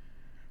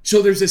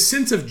 So there's a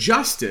sense of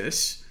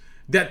justice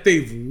that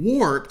they've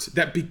warped,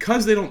 that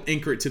because they don't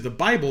anchor it to the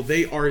Bible,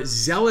 they are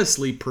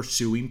zealously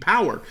pursuing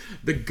power.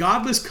 The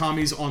godless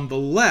commies on the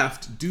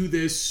left do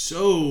this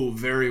so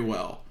very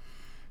well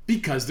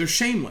because they're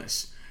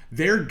shameless.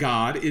 Their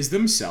God is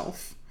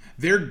themselves.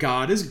 Their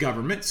God is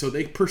government, so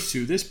they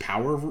pursue this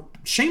power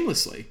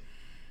shamelessly.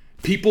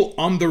 People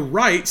on the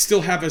right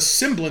still have a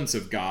semblance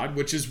of God,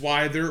 which is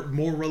why they're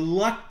more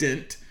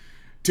reluctant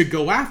to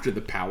go after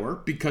the power,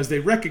 because they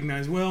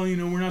recognize, well,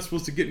 we're not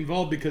supposed to get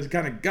involved because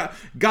kind of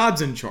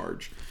God's in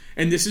charge.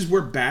 And this is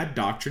where bad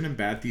doctrine and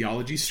bad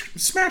theology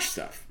smash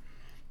stuff.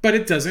 But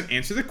it doesn't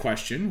answer the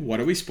question, what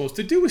are we supposed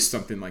to do with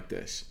something like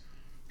this?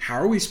 How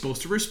are we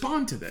supposed to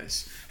respond to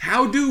this?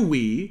 How do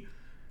we,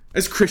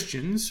 as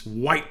Christians,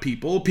 white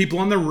people, people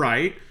on the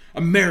right,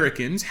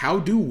 Americans, how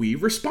do we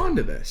respond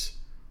to this?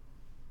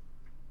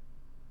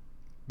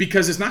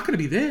 Because it's not going to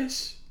be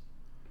this.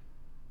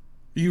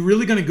 Are you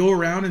really going to go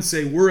around and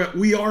say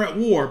we are at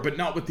war, but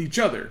not with each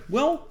other?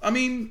 Well,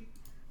 I'm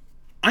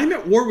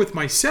at war with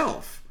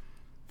myself.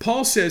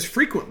 Paul says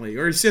frequently,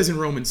 or he says in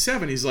Romans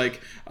 7, he's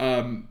like,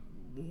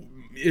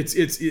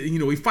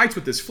 he fights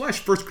with his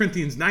flesh. 1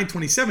 Corinthians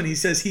 9:27, he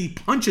says he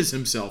punches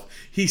himself.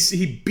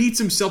 He beats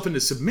himself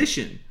into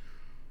submission.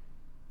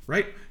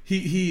 Right?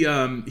 He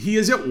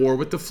is at war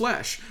with the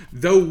flesh.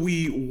 Though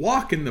we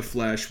walk in the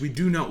flesh, we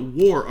do not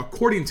war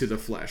according to the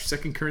flesh.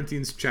 2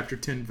 Corinthians chapter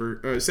 10,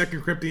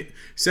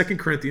 2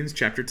 Corinthians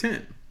chapter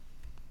 10.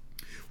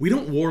 We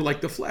don't war like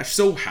the flesh.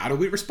 So how do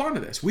we respond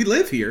to this? We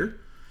live here.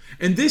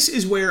 And this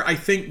is where I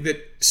think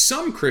that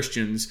some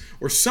Christians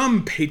or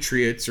some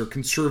patriots or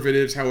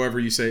conservatives, however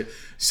you say it,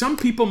 some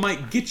people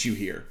might get you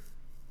here,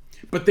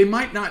 but they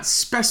might not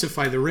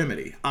specify the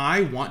remedy.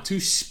 I want to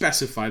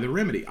specify the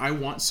remedy. I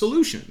want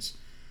solutions.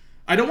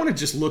 I don't want to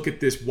just look at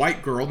this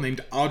white girl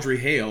named Audrey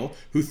Hale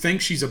who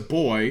thinks she's a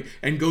boy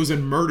and goes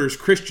and murders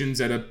Christians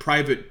at a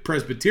private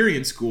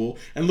Presbyterian school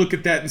and look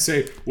at that and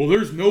say, well,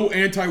 there's no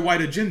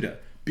anti-white agenda,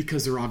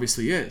 because there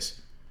obviously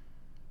is.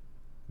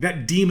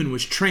 That demon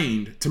was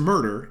trained to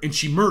murder, and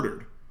she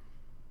murdered.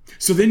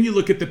 So then you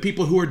look at the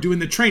people who are doing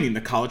the training, the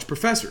college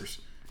professors.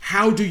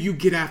 How do you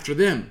get after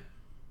them?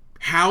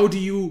 How do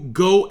you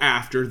go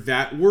after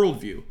that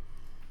worldview?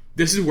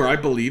 This is where I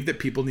believe that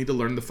people need to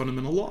learn the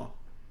fundamental law.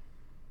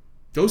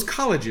 Those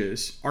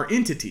colleges are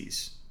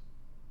entities.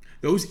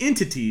 Those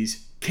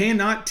entities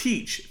cannot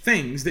teach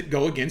things that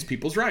go against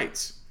people's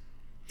rights.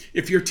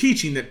 If you're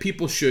teaching that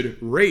people should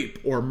rape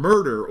or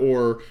murder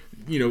or,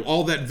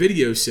 all that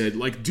video said,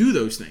 do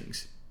those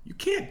things, you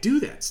can't do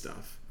that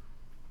stuff.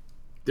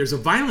 There's a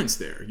violence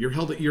there.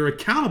 You're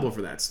accountable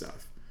for that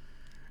stuff.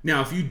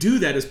 Now, if you do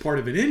that as part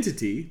of an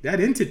entity, that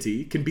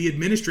entity can be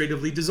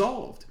administratively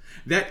dissolved.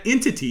 That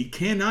entity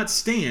cannot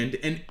stand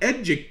and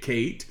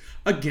educate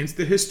against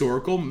the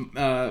historical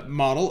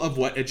model of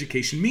what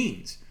education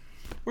means.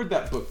 Where'd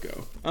that book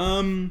go?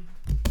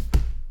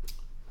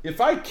 If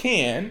I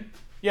can,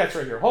 yeah, it's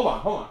right here. Hold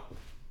on.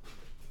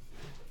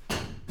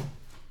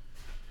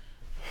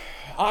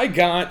 I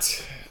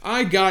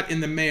got in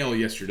the mail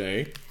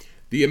yesterday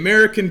the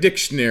American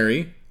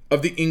Dictionary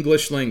of the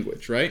English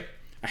Language, right?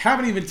 I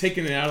haven't even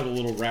taken it out of the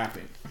little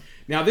wrapping.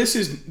 Now, this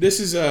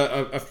is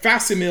a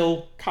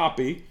facsimile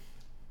copy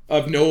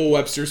of Noah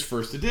Webster's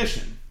first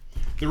edition.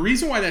 The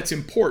reason why that's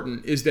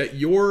important is that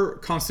your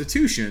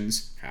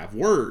constitutions have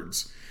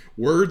words.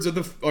 Words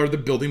are the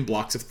building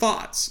blocks of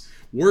thoughts.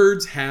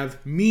 Words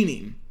have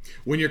meaning.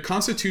 When your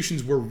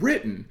constitutions were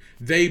written,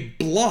 they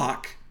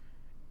block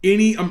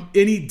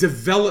any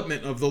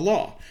development of the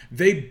law.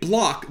 They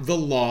block the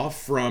law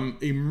from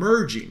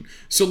emerging.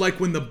 So like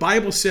when the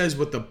Bible says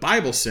what the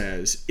Bible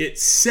says, it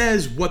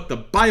says what the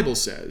Bible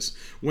says.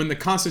 When the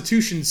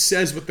Constitution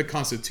says what the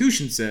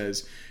Constitution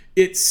says,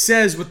 it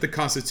says what the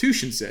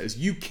Constitution says.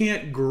 You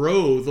can't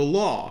grow the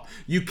law.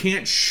 You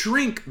can't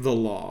shrink the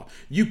law.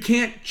 You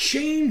can't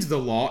change the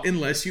law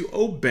unless you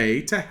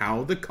obey to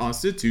how the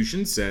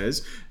Constitution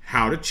says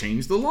how to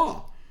change the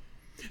law.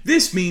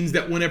 This means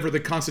that whenever the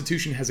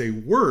Constitution has a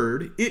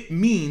word, it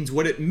means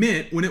what it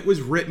meant when it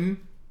was written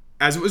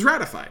as it was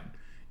ratified.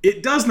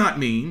 It does not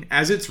mean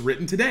as it's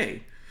written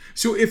today.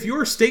 So if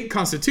your state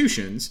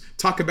constitutions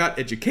talk about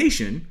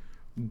education,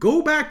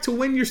 go back to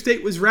when your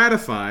state was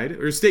ratified,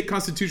 or state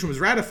constitution was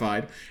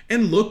ratified,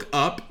 and look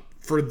up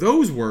for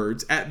those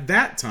words at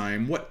that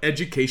time what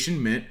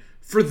education meant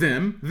for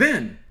them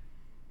then.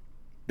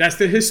 That's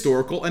the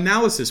historical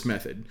analysis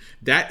method.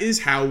 That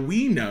is how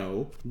we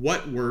know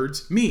what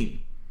words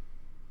mean.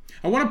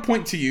 I want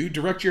to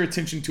direct your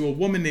attention to a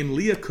woman named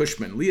Leah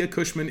Cushman. Leah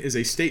Cushman is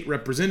a state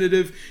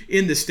representative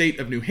in the state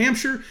of New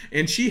Hampshire,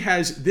 and she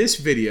has this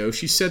video.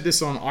 She said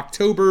this on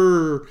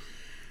October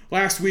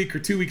last week or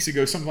 2 weeks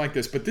ago, something like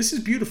this, but this is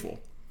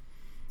beautiful.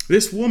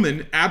 This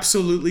woman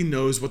absolutely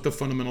knows what the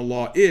fundamental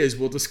law is.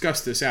 We'll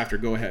discuss this after.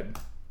 Go ahead.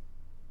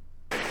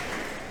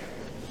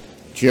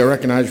 Chair,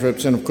 recognize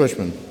Representative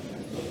Cushman.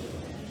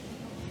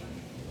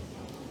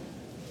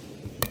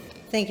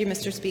 Thank you,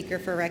 Mr. Speaker,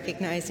 for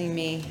recognizing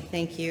me.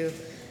 Thank you,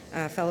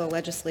 fellow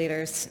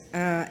legislators.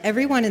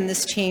 Everyone in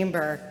this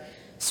chamber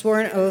swore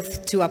an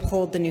oath to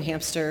uphold the New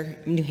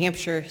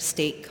Hampshire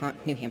State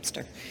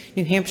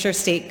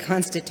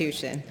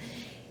Constitution.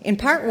 In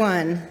Part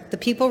 1, the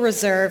people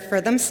reserve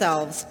for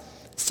themselves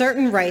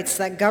certain rights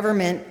that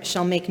government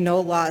shall make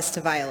no laws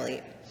to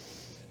violate.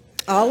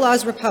 All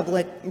laws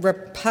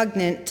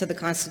repugnant to the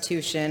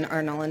Constitution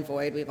are null and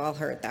void. We've all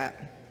heard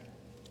that.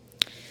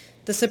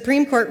 The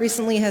Supreme Court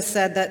recently has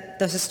said that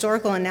the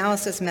historical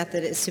analysis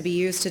method is to be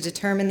used to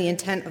determine the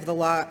intent of the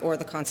law or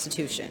the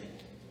Constitution.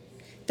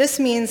 This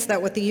means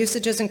that what the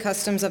usages and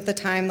customs of the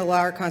time the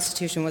law or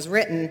Constitution was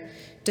written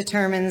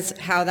determines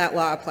how that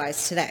law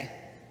applies today.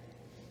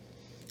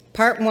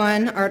 Part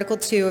 1, Article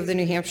 2 of the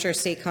New Hampshire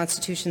State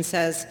Constitution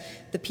says,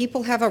 "The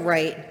people have a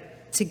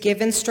right to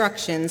give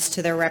instructions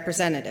to their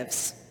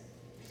representatives."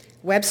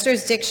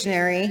 Webster's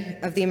Dictionary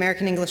of the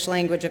American English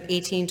Language of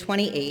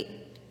 1828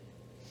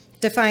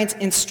 defines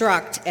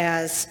instruct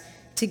as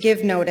to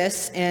give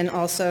notice and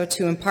also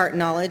to impart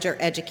knowledge or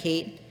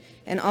educate,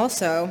 and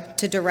also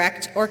to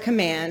direct or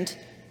command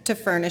to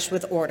furnish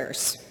with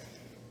orders.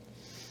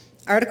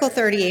 Article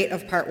 38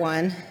 of Part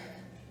 1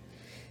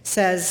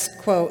 says,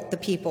 quote, "The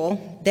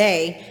people,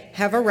 they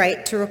have a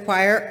right to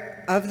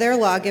require of their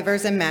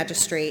lawgivers and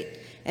magistrate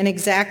an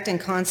exact and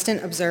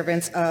constant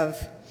observance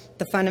of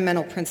the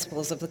fundamental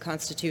principles of the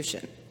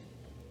Constitution."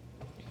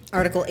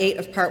 Article 8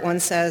 of Part 1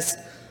 says,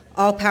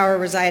 "All power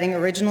residing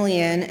originally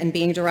in and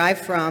being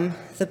derived from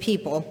the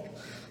people,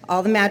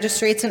 all the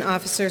magistrates and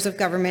officers of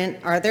government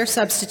are their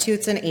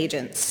substitutes and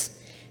agents,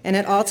 and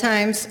at all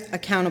times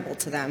accountable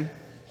to them."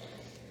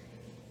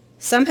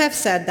 Some have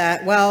said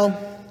that, well,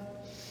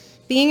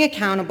 being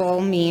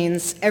accountable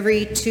means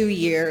every 2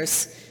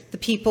 years the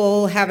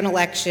people have an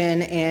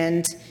election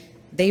and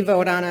they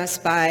vote on us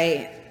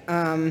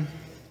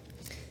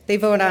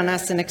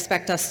and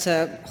expect us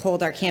to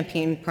hold our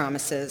campaign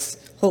promises,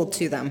 hold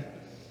to them.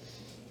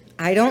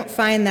 I don't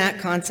find that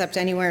concept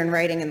anywhere in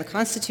writing in the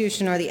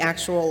Constitution or the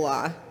actual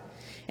law,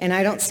 and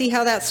I don't see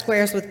how that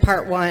squares with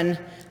Part 1,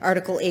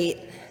 Article 8,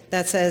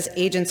 that says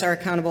agents are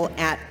accountable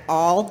at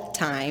all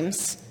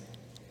times,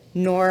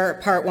 nor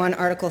Part 1,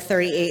 Article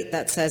 38,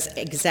 that says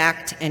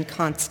exact and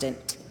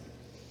constant.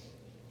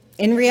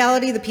 In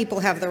reality, the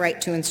people have the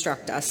right to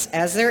instruct us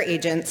as their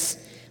agents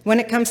when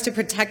it comes to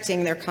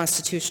protecting their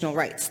constitutional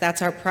rights.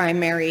 That's our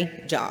primary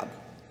job.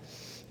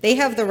 They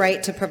have the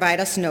right to provide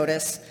us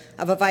notice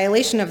of a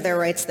violation of their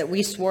rights that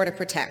we swore to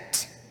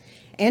protect,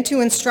 and to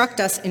instruct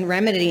us in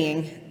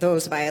remedying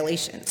those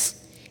violations,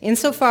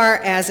 insofar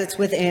as it's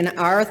within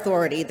our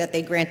authority that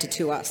they granted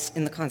to us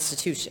in the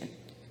Constitution,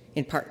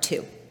 in Part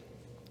 2.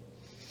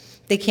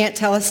 They can't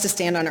tell us to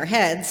stand on our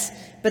heads,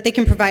 but they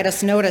can provide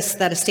us notice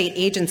that a state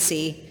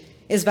agency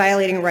is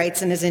violating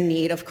rights and is in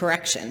need of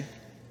correction.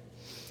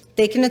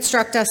 They can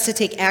instruct us to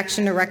take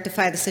action to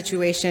rectify the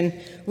situation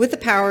with the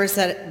powers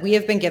that we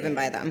have been given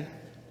by them.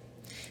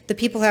 The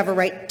people have a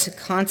right to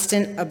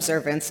constant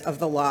observance of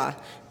the law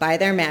by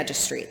their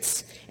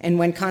magistrates, and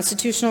when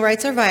constitutional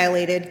rights are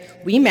violated,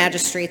 we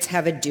magistrates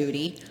have a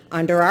duty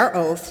under our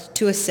oath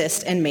to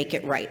assist and make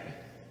it right.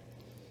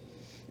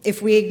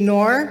 If we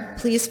ignore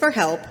pleas for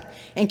help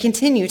and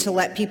continue to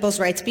let people's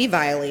rights be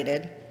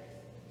violated,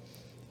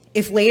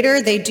 if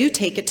later they do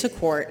take it to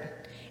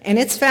court and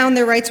it's found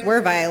their rights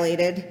were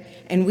violated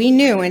and we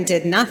knew and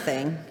did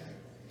nothing,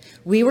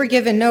 we were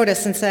given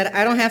notice and said,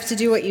 "I don't have to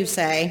do what you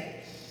say,"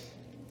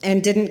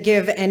 and didn't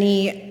give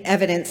any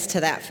evidence to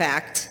that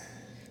fact.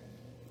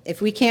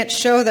 If we can't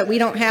show that we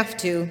don't have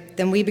to,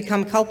 then we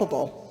become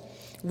culpable.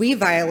 We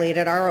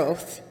violated our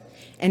oath,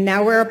 and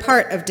now we're a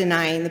part of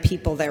denying the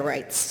people their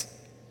rights.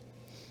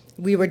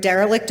 We were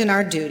derelict in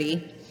our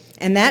duty,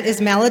 and that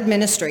is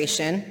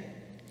maladministration,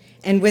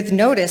 and with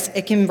notice,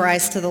 it can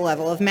rise to the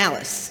level of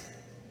malice.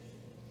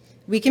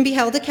 We can be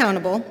held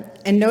accountable,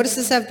 and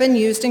notices have been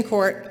used in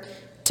court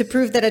to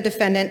prove that a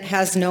defendant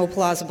has no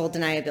plausible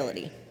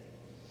deniability.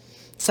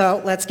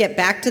 So let's get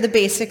back to the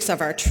basics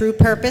of our true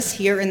purpose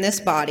here in this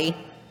body,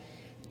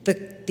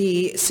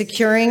 the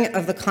securing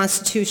of the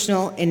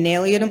constitutional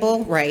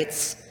inalienable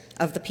rights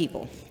of the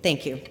people.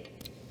 Thank you.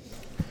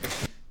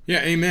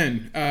 Yeah,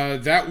 amen.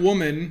 That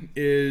woman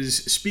is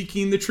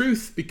speaking the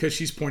truth because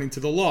she's pointing to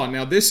the law.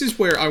 Now, this is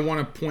where I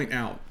want to point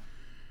out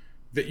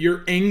that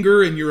your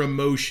anger and your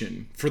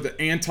emotion for the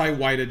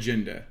anti-white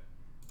agenda,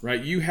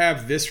 right? You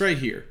have this right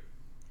here.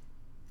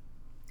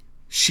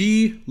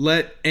 She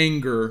let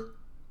anger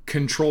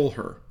control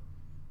her.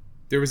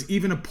 There was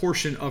even a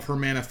portion of her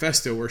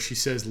manifesto where she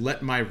says,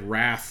 let my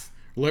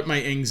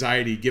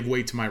anxiety give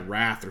way to my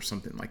wrath, or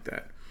something like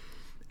that.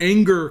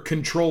 Anger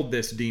controlled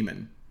this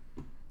demon.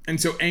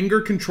 And so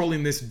anger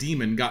controlling this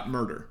demon got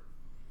murder.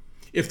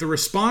 If the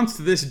response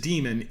to this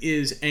demon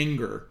is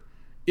anger,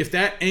 if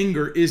that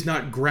anger is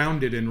not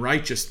grounded in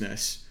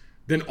righteousness,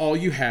 then all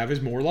you have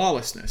is more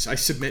lawlessness. I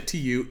submit to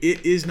you,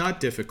 it is not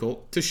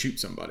difficult to shoot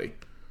somebody.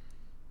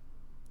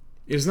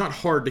 It is not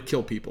hard to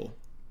kill people.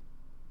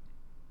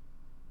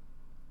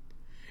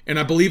 And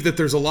I believe that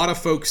there's a lot of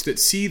folks that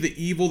see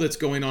the evil that's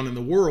going on in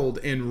the world,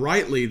 and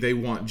rightly they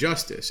want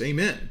justice.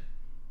 Amen.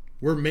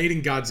 We're made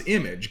in God's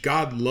image.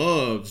 God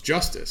loves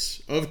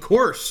justice. Of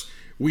course,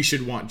 we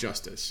should want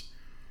justice.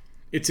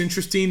 It's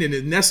interesting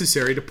and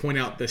necessary to point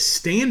out the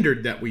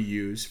standard that we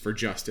use for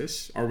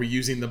justice. Are we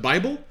using the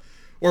Bible,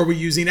 or are we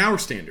using our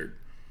standard?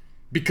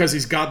 Because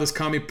these godless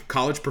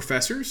college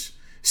professors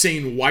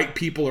saying white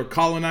people are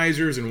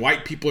colonizers and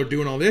white people are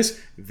doing all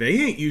this. They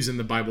ain't using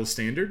the Bible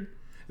standard.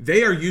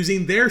 They are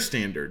using their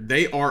standard.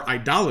 They are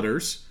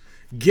idolaters,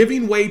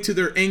 giving way to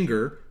their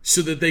anger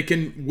so that they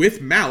can,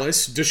 with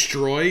malice,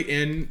 destroy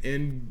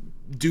and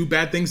do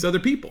bad things to other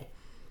people.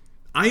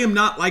 I am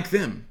not like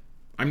them.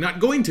 I'm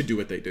not going to do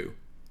what they do.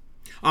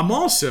 I'm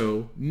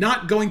also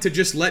not going to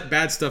just let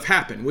bad stuff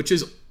happen, which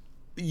is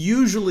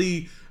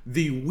usually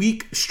the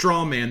weak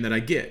straw man that I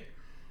get.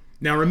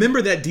 Now,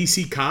 remember that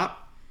DC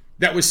cop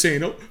that was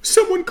saying, oh,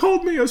 someone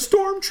called me a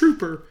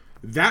stormtrooper?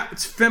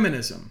 That's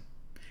feminism.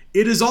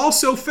 It is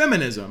also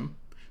feminism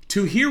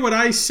to hear what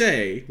I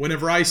say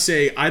whenever I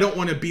say I don't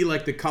want to be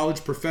like the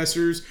college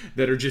professors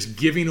that are just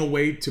giving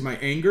away to my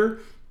anger.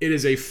 It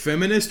is a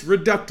feminist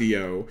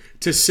reductio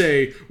to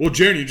say, well,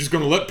 Janie, you're just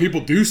going to let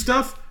people do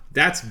stuff?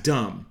 That's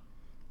dumb.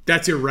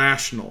 That's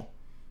irrational.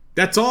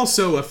 That's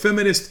also a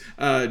feminist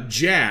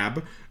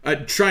jab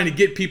trying to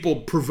get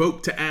people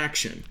provoked to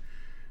action.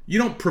 You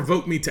don't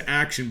provoke me to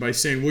action by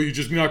saying, well, you're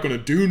just not going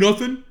to do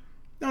nothing?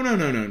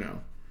 No.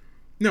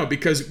 No,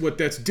 because what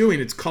that's doing,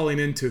 it's calling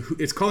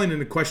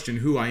into question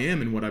who I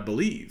am and what I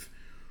believe.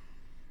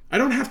 I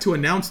don't have to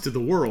announce to the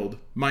world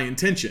my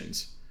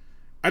intentions.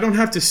 I don't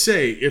have to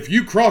say, if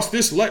you cross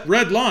this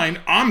red line,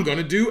 I'm going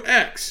to do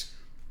X.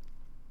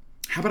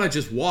 How about I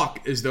just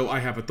walk as though I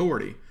have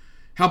authority?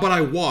 How about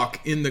I walk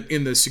in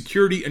the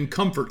security and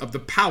comfort of the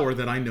power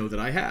that I know that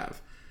I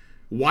have?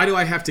 Why do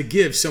I have to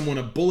give someone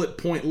a bullet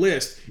point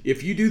list?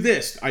 If you do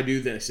this, I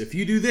do this. If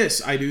you do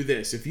this, I do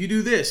this. If you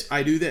do this,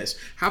 I do this.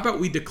 How about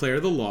we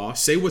declare the law,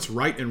 say what's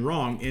right and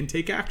wrong, and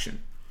take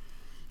action?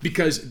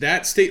 Because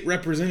that state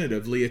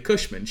representative, Leah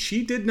Cushman,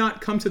 she did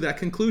not come to that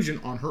conclusion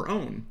on her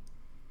own.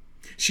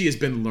 She has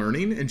been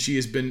learning, and she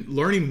has been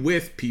learning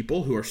with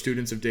people who are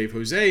students of Dave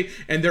Jose,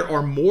 and there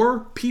are more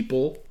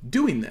people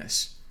doing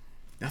this.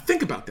 Now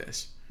think about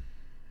this.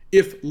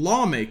 If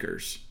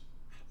lawmakers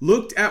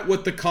looked at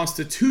what the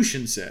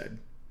Constitution said,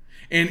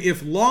 and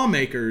if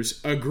lawmakers,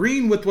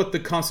 agreeing with what the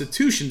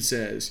Constitution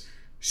says,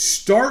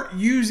 start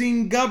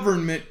using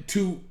government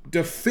to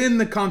defend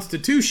the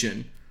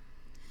Constitution,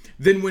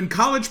 then when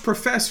college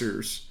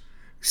professors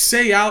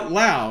say out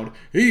loud,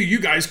 hey, you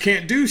guys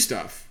can't do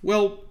stuff,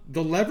 well,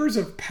 the levers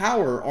of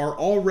power are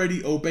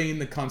already obeying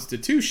the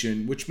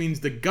Constitution, which means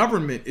the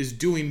government is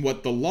doing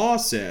what the law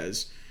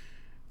says.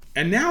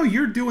 And now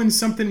you're doing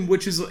something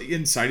which is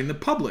inciting the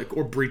public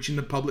or breaching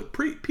the public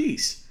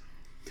peace.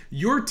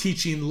 You're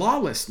teaching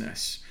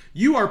lawlessness.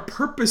 You are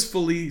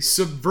purposefully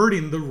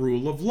subverting the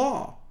rule of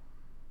law.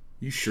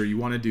 You sure you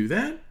want to do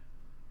that?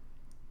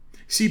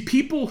 See,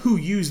 people who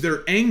use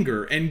their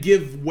anger and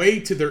give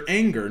way to their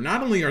anger,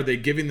 not only are they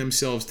giving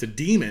themselves to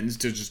demons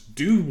to just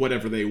do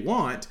whatever they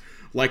want,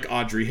 like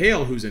Audrey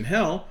Hale, who's in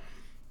hell,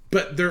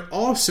 but they're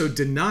also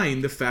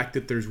denying the fact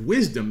that there's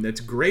wisdom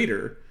that's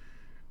greater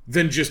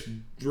than just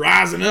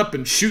rising up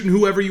and shooting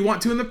whoever you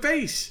want to in the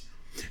face.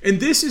 And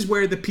this is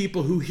where the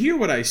people who hear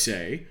what I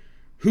say,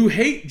 who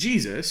hate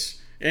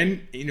Jesus,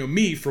 and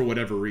me for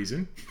whatever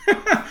reason,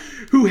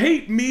 who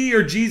hate me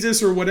or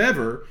Jesus or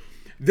whatever,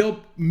 they'll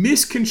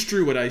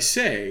misconstrue what I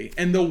say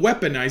and they'll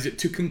weaponize it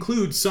to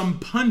conclude some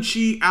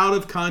punchy, out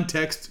of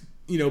context,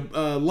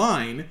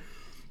 line,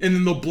 and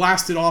then they'll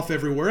blast it off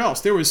everywhere else.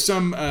 There was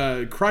some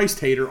Christ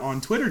hater on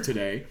Twitter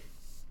today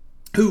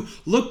who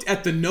looked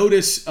at the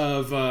notice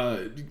of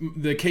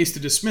the case to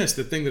dismiss,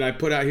 the thing that I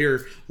put out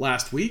here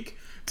last week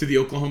to the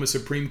Oklahoma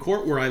Supreme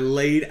Court, where I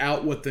laid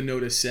out what the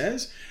notice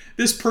says.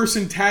 This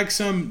person tagged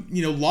some,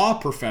 law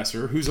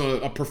professor who's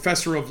a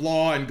professor of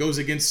law and goes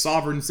against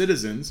sovereign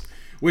citizens,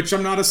 which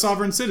I'm not a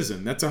sovereign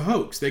citizen. That's a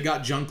hoax. They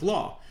got junk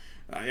law.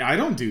 I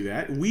don't do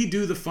that. We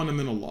do the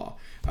fundamental law.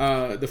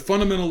 The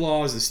fundamental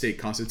law is the state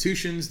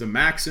constitutions, the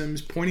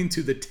maxims, pointing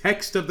to the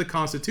text of the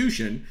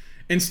Constitution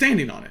and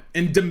standing on it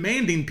and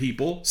demanding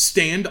people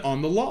stand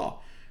on the law.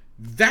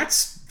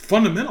 That's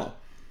fundamental.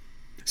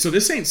 So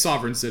this ain't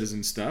sovereign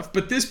citizen stuff,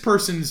 but this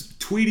person's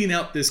tweeting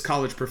out this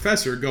college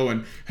professor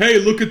going, hey,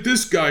 look at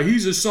this guy.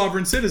 He's a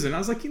sovereign citizen. I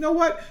was like, you know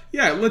what?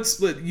 Yeah,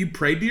 let you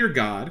pray to your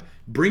God.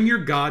 Bring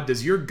your God.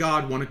 Does your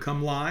God want to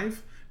come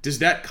live? Does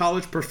that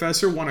college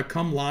professor want to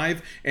come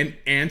live and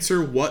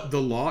answer what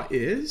the law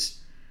is?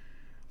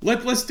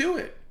 Let's do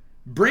it.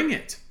 Bring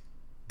it.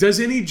 Does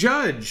any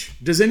judge,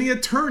 does any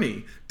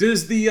attorney,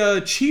 does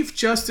the Chief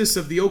Justice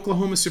of the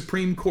Oklahoma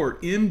Supreme Court,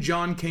 M.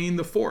 John Kane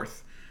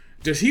IV,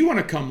 does he want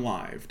to come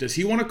live? Does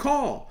he want to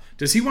call?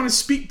 Does he want to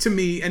speak to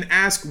me and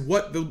ask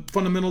what the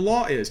fundamental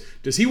law is?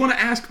 Does he want to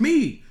ask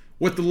me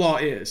what the law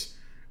is?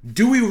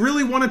 Do we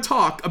really want to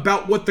talk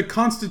about what the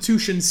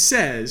Constitution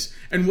says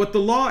and what the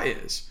law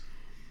is?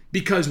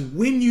 Because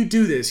when you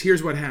do this,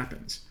 here's what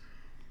happens.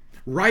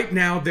 Right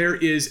now, there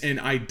is an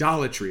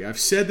idolatry. I've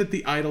said that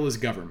the idol is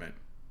government.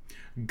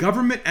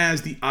 Government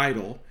as the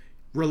idol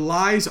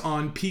relies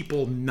on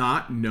people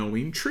not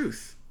knowing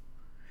truth.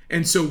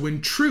 And so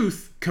when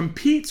truth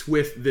competes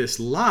with this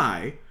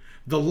lie,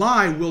 the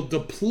lie will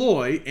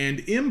deploy and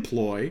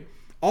employ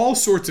all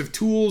sorts of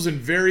tools and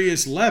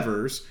various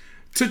levers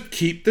to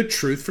keep the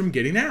truth from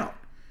getting out.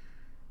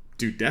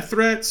 Do death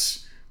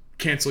threats,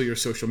 cancel your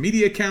social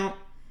media account,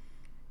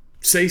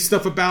 say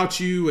stuff about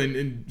you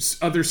in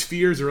other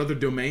spheres or other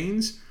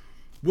domains,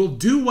 will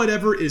do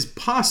whatever is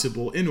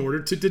possible in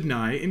order to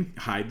deny and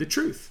hide the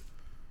truth.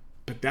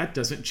 But that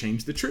doesn't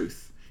change the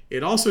truth.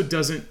 It also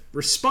doesn't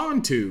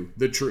respond to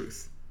the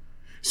truth.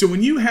 So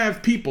when you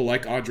have people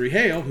like Audrey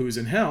Hale, who's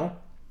in hell,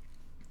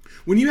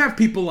 when you have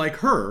people like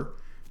her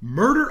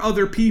murder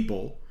other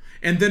people,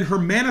 and then her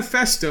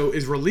manifesto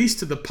is released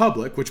to the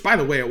public, which, by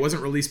the way, it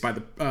wasn't released by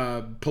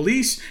the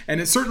police,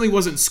 and it certainly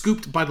wasn't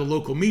scooped by the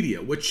local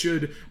media, which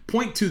should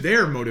point to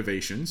their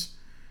motivations.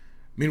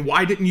 I mean,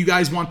 why didn't you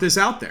guys want this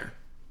out there?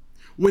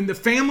 When the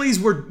families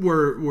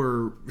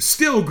were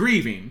still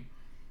grieving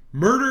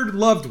murdered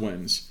loved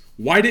ones,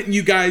 why didn't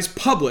you guys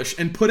publish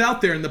and put out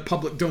there in the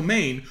public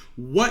domain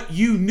what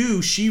you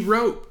knew she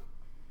wrote?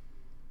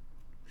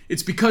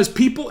 It's because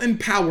people in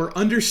power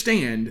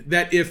understand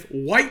that if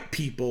white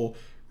people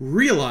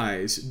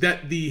realize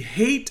that the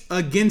hate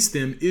against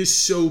them is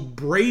so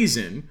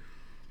brazen,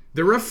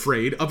 they're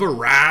afraid of a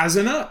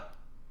rising up.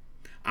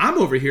 I'm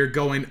over here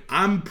going,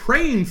 I'm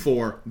praying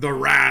for the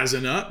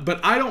rising up, but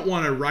I don't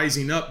want a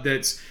rising up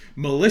that's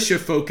militia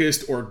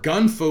focused or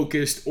gun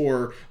focused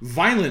or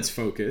violence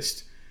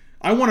focused.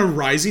 I want a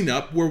rising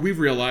up where we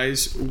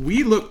realize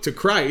we look to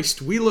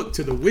Christ, we look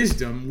to the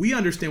wisdom, we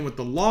understand what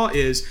the law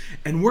is,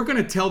 and we're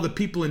going to tell the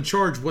people in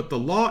charge what the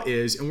law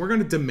is, and we're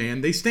going to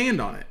demand they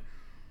stand on it.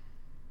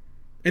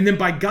 And then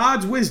by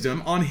God's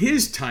wisdom, on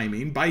his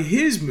timing, by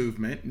his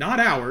movement, not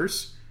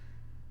ours,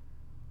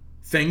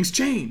 things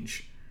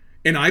change.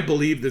 And I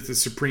believe that the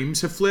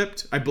Supremes have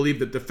flipped. I believe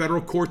that the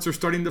federal courts are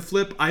starting to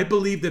flip. I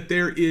believe that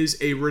there is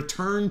a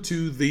return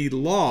to the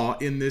law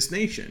in this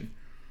nation.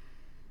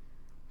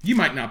 You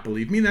might not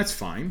believe me, that's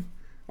fine.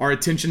 Our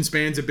attention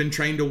spans have been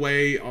trained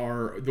away.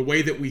 The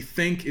way that we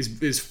think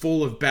is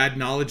full of bad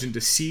knowledge and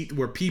deceit,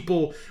 where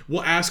people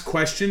will ask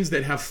questions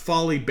that have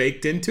folly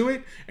baked into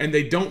it, and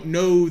they don't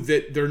know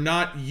that they're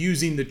not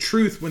using the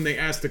truth when they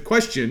ask the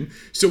question.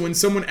 So when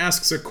someone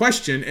asks a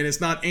question and it's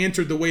not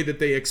answered the way that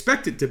they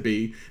expect it to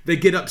be, they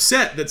get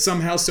upset that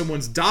somehow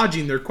someone's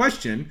dodging their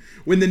question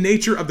when the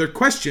nature of their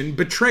question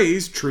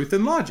betrays truth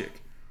and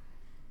logic.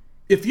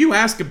 If you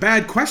ask a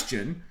bad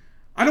question,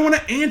 I don't want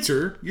to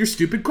answer your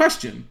stupid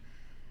question.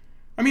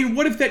 I mean,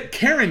 what if that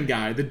Karen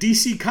guy, the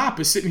DC cop,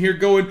 is sitting here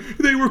going,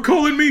 they were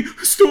calling me a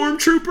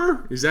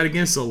stormtrooper? Is that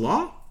against the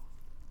law?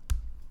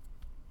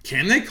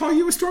 Can they call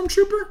you a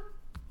stormtrooper?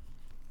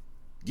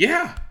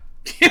 Yeah.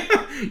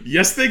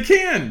 Yes, they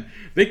can.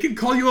 They can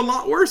call you a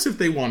lot worse if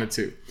they wanted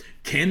to.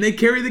 Can they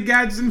carry the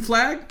Gadsden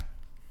flag?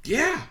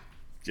 Yeah.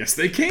 Yes,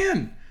 they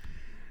can.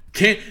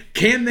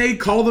 Can they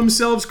call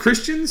themselves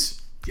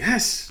Christians?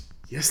 Yes.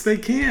 Yes, they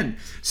can.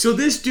 So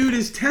this dude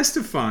is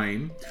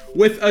testifying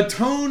with a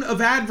tone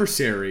of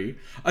adversary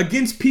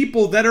against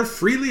people that are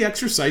freely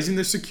exercising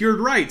their secured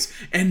rights.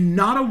 And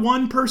not a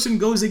one person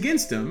goes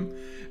against him,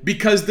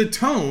 because the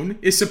tone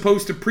is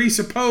supposed to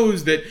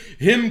presuppose that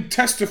him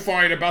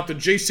testifying about the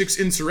J6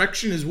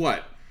 insurrection is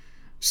what?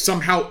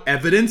 Somehow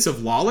evidence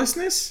of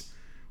lawlessness?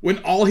 When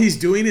all he's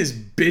doing is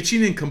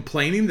bitching and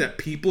complaining that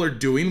people are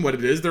doing what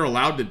it is they're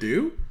allowed to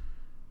do?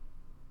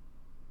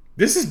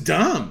 This is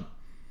dumb.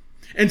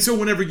 And so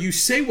whenever you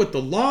say what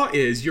the law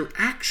is, you're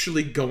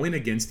actually going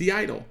against the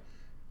idol.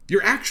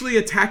 You're actually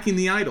attacking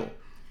the idol.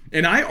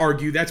 And I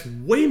argue that's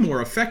way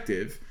more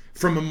effective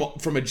from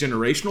a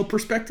generational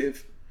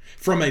perspective,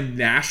 from a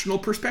national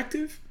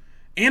perspective,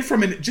 and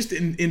from just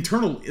an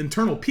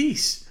internal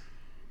peace.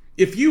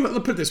 Let's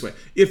put it this way.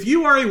 If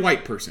you are a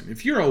white person,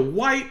 if you're a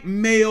white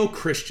male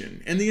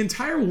Christian, and the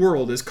entire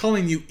world is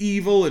calling you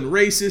evil and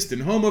racist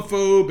and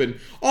homophobe and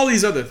all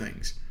these other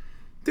things,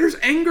 there's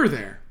anger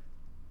there.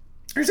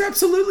 There's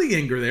absolutely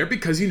anger there,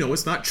 because you know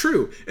it's not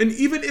true. And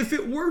even if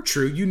it were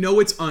true, you know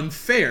it's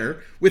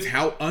unfair with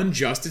how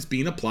unjust it's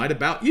being applied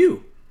about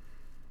you.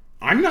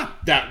 I'm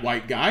not that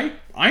white guy.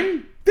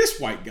 I'm this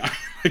white guy.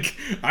 Like,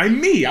 I'm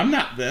me. I'm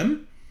not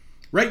them.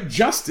 Right?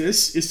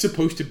 Justice is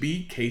supposed to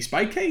be case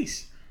by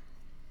case.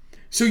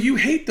 So you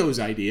hate those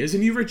ideas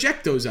and you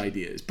reject those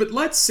ideas. But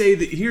let's say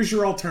that here's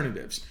your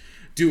alternatives.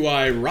 Do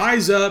I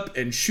rise up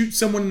and shoot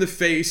someone in the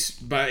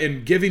face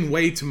in giving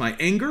way to my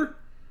anger?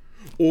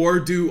 Or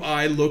do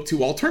I look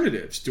to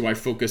alternatives? Do I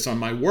focus on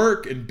my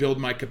work and build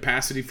my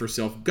capacity for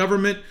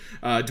self-government?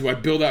 Do I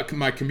build out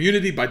my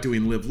community by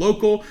doing Live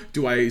Local?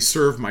 Do I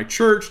serve my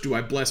church? Do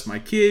I bless my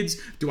kids?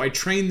 Do I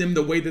train them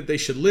the way that they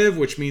should live,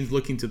 which means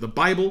looking to the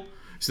Bible,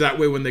 so that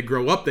way when they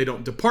grow up, they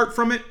don't depart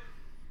from it?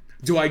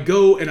 Do I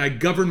go and I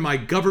govern my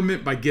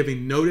government by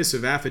giving notice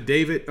and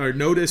affidavit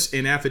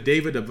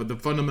of the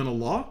fundamental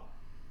law?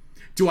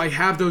 Do I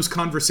have those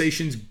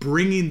conversations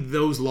bringing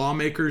those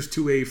lawmakers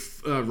to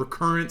a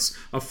recurrence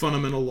of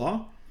fundamental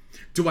law?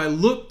 Do I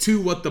look to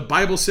what the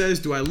Bible says?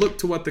 Do I look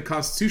to what the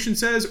Constitution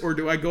says? Or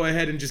do I go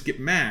ahead and just get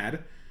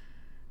mad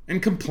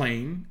and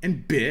complain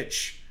and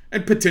bitch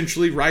and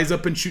potentially rise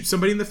up and shoot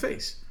somebody in the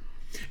face?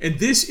 And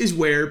this is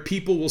where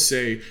people will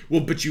say,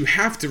 well, but you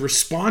have to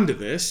respond to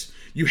this.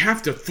 You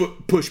have to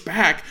push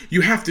back.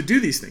 You have to do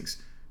these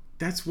things.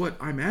 That's what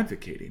I'm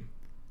advocating.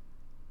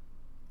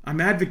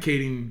 I'm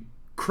advocating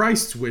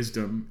Christ's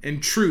wisdom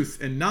and truth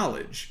and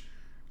knowledge.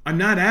 I'm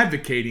not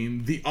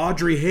advocating the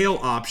Audrey Hale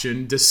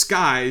option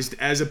disguised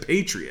as a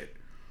patriot.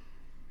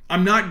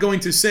 I'm not going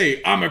to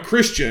say, I'm a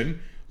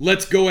Christian,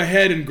 let's go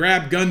ahead and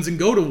grab guns and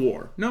go to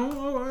war.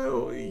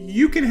 No,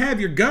 you can have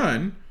your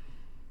gun,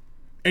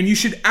 and you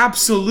should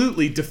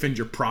absolutely defend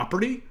your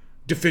property,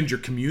 defend your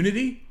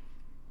community,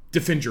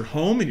 defend your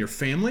home and your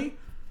family.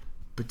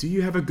 But do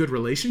you have a good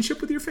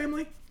relationship with your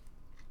family?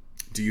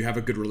 Do you have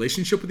a good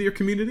relationship with your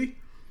community?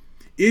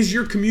 Is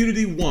your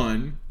community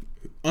one,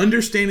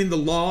 understanding the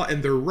law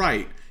and their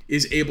right,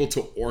 is able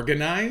to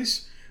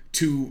organize,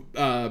 to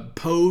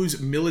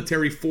pose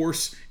military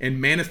force and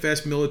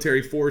manifest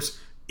military force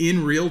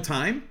in real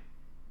time?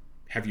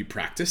 Have you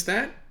practiced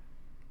that?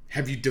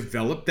 Have you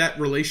developed that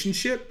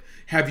relationship?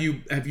 Have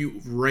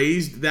you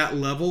raised that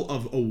level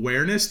of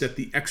awareness that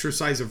the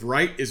exercise of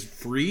right is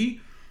free,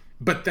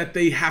 but that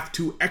they have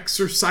to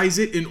exercise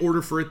it in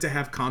order for it to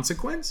have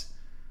consequence?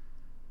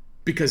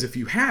 Because if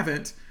you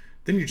haven't,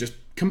 then you're just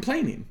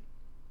complaining.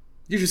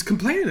 You're just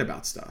complaining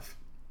about stuff.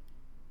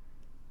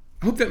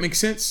 I hope that makes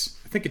sense.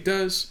 I think it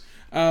does.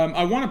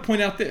 I want to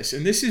point out this,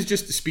 and this is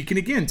just speaking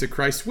again to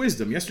Christ's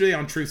wisdom. Yesterday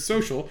on Truth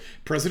Social,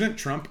 President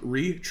Trump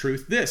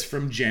re-truthed this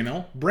from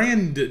Janelle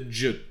Brandtjen.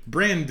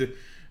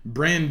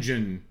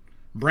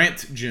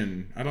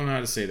 I don't know how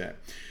to say that.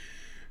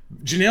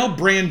 Janelle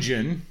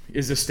Brandtjen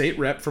is a state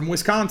rep from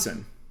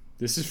Wisconsin.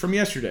 This is from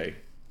yesterday.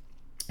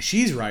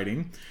 She's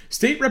writing,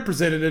 State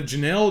Representative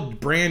Janelle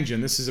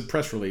Brandtjen, this is a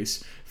press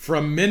release,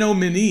 from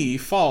Menominee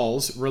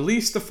Falls,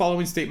 released the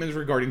following statements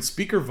regarding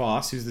Speaker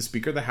Vos, who's the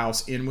Speaker of the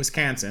House in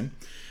Wisconsin,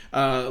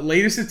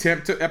 latest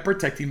attempt at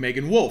protecting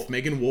Megan Wolf.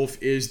 Megan Wolf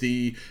is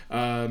the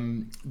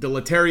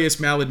deleterious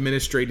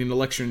maladministrating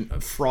election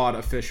fraud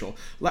official.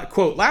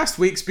 Quote, last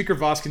week, Speaker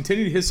Vos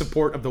continued his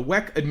support of the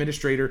WEC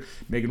administrator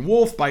Megan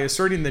Wolf by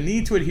asserting the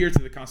need to adhere to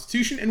the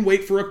Constitution and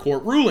wait for a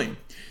court ruling.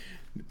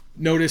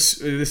 Notice,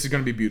 this is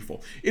going to be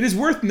beautiful. It is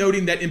worth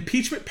noting that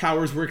impeachment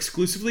powers were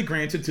exclusively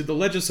granted to the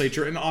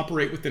legislature and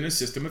operate within a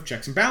system of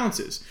checks and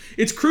balances.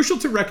 It's crucial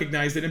to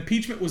recognize that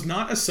impeachment was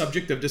not a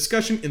subject of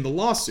discussion in the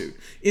lawsuit.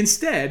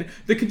 Instead,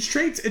 the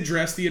constraints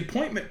address the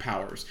appointment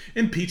powers.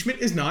 Impeachment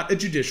is not a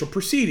judicial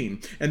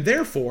proceeding, and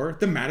therefore,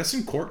 the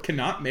Madison court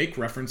cannot make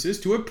references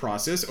to a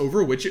process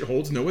over which it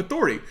holds no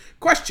authority.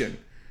 Question: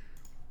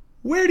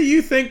 where do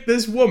you think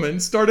this woman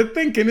started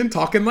thinking and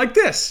talking like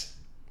this?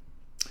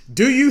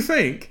 Do you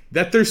think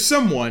that there's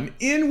someone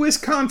in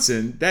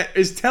Wisconsin that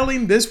is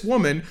telling this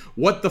woman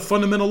what the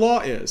fundamental law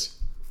is?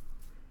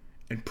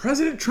 And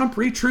President Trump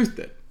re-truthed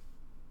it.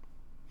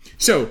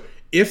 So,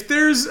 if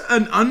there's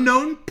an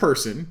unknown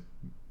person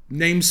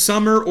named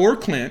Summer or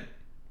Clint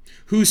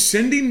who's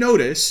sending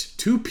notice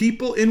to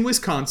people in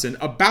Wisconsin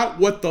about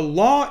what the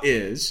law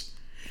is,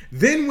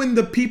 then when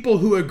the people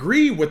who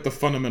agree with the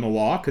fundamental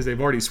law, because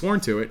they've already sworn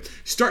to it,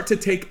 start to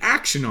take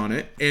action on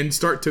it and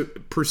start to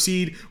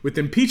proceed with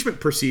impeachment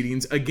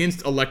proceedings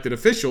against elected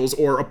officials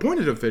or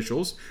appointed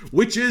officials,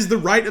 which is the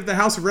right of the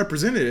House of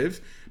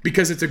Representatives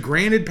because it's a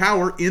granted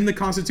power in the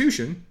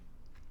Constitution,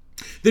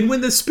 then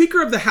when the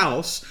Speaker of the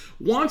House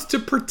wants to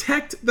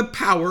protect the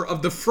power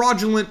of the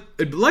fraudulent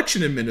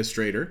election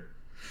administrator,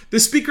 the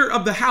Speaker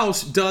of the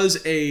House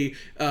does a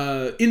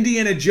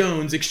Indiana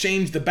Jones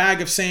exchange the bag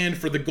of sand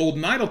for the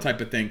golden idol type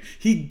of thing.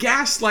 He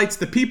gaslights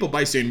the people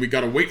by saying, we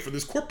got to wait for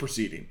this court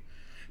proceeding.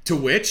 To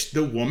which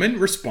the woman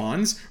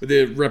responds,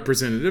 the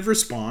representative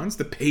responds,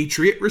 the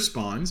patriot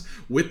responds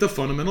with the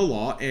fundamental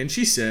law, and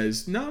she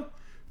says, no,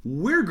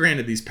 we're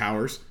granted these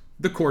powers.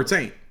 The courts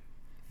ain't.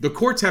 The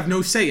courts have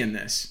no say in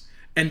this.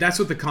 And that's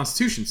what the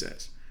Constitution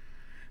says.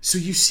 So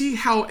you see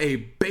how a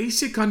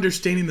basic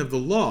understanding of the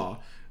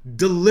law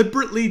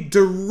deliberately,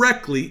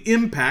 directly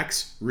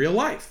impacts real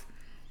life.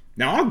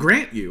 Now, I'll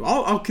grant you,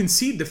 I'll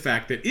concede the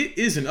fact that it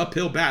is an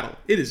uphill battle.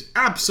 It is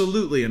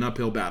absolutely an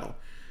uphill battle.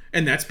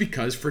 And that's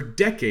because for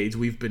decades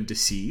we've been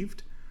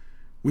deceived.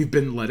 We've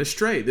been led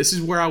astray. This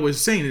is where I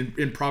was saying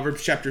in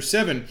Proverbs chapter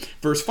 7,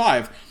 verse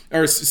 5,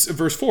 or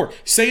verse 4,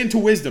 say unto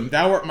wisdom,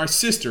 thou art my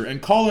sister,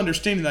 and call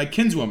understanding thy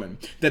kinswoman,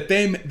 that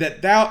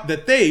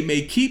they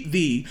may keep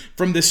thee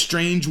from the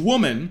strange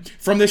woman,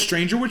 from the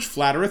stranger which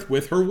flattereth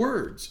with her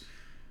words.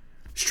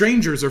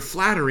 Strangers are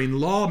flattering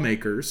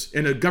lawmakers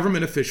and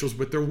government officials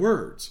with their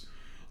words.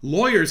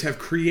 Lawyers have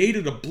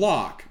created a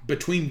block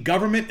between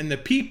government and the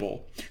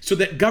people so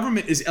that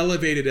government is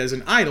elevated as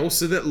an idol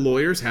so that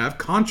lawyers have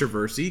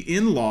controversy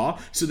in law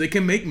so they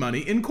can make money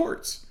in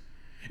courts.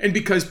 And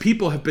because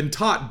people have been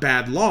taught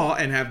bad law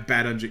and have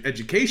bad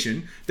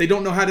education, they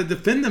don't know how to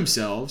defend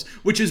themselves,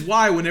 which is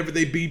why whenever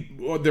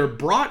they're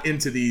brought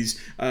into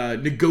these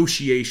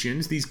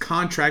negotiations, these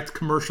contract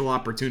commercial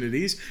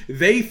opportunities,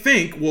 they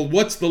think, well,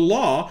 what's the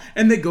law?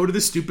 And they go to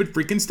the stupid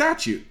freaking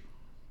statute.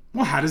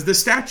 Well, how does the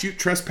statute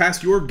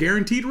trespass your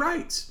guaranteed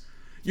rights?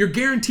 Your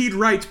guaranteed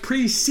rights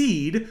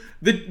precede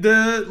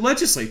the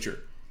legislature.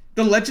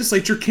 The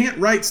legislature can't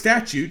write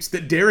statutes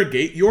that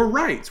derogate your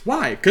rights.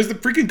 Why? Because the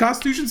freaking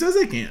Constitution says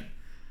they can.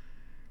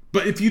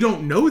 But if you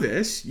don't know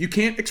this, you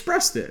can't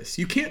express this.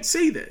 You can't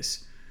say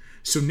this.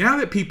 So now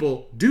that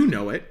people do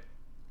know it,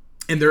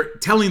 and they're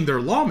telling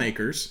their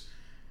lawmakers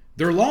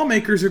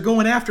are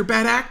going after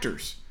bad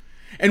actors.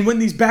 And when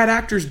these bad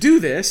actors do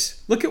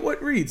this, look at what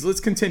it reads. Let's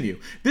continue.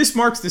 This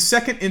marks the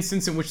second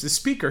instance in which the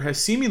Speaker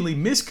has seemingly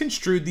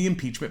misconstrued the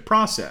impeachment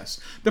process.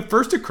 The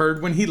first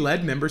occurred when he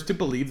led members to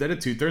believe that a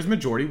 2/3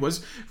 majority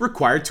was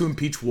required to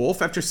impeach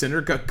Wolf after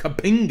Senator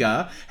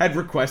Kapenga had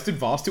requested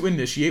Voss to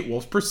initiate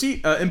Wolf's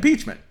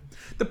impeachment.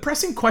 The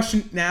pressing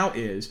question now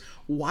is,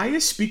 why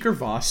is Speaker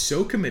Voss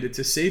so committed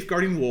to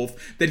safeguarding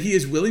Wolf that he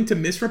is willing to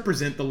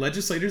misrepresent the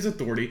legislator's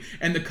authority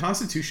and the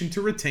Constitution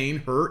to retain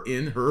her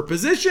in her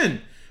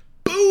position?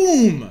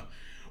 Boom!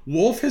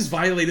 Wolf has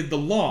violated the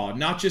law,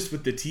 not just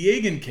with the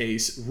Tiegan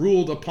case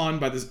ruled upon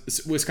by the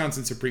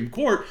Wisconsin Supreme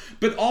Court,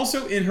 but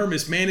also in her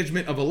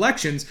mismanagement of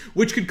elections,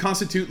 which could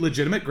constitute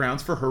legitimate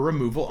grounds for her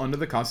removal under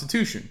the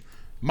Constitution.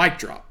 Mic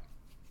drop.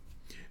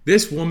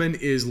 This woman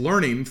is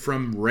learning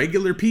from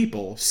regular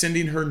people,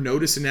 sending her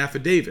notice and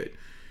affidavit.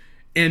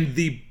 And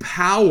the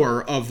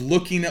power of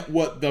looking at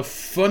what the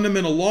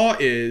fundamental law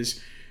is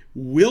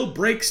will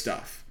break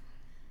stuff.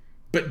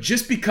 But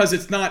just because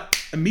it's not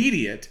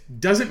immediate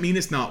doesn't mean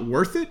it's not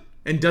worth it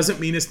and doesn't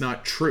mean it's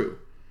not true.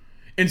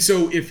 And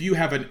so if you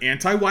have an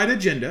anti-white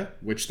agenda,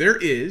 which there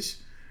is,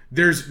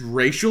 there's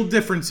racial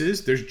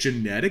differences, there's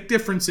genetic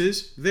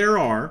differences, there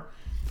are.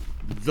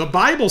 The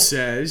Bible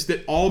says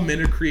that all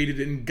men are created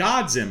in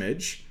God's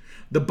image.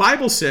 The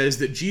Bible says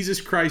that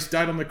Jesus Christ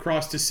died on the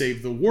cross to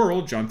save the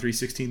world, John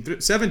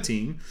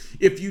 3:16-17.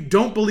 If you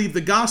don't believe the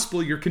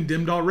gospel, you're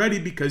condemned already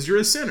because you're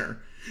a sinner.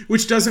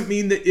 Which doesn't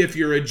mean that if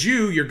you're a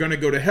Jew, you're going to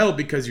go to hell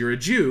because you're a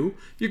Jew.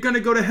 You're going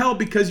to go to hell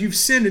because you've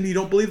sinned and you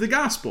don't believe the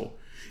gospel.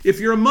 If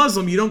you're a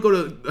Muslim, you don't go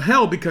to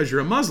hell because you're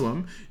a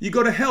Muslim. You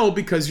go to hell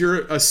because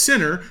you're a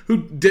sinner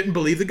who didn't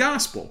believe the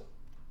gospel.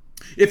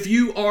 If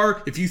you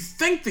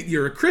think that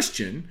you're a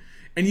Christian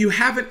and you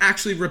haven't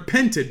actually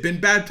repented, been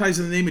baptized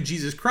in the name of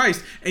Jesus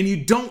Christ, and you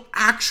don't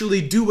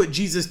actually do what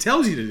Jesus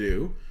tells you to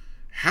do,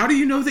 how do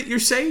you know that you're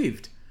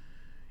saved?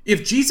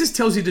 If Jesus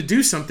tells you to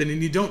do something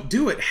and you don't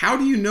do it, how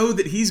do you know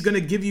that he's going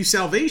to give you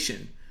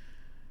salvation?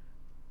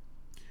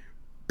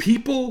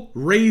 People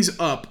raise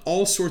up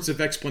all sorts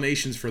of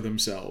explanations for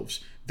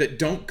themselves that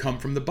don't come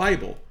from the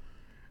Bible.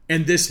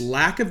 And this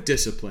lack of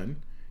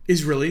discipline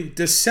is really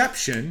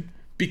deception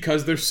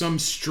because there's some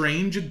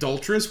strange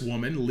adulterous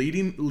woman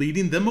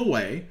leading them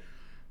away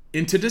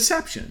into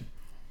deception.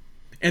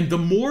 And the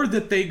more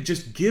that they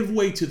just give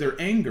way to their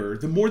anger,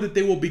 the more that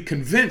they will be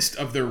convinced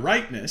of their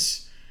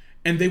rightness,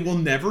 and they will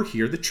never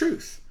hear the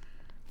truth.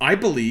 I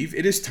believe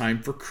it is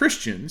time for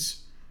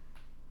Christians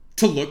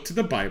to look to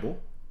the Bible,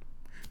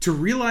 to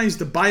realize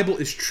the Bible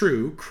is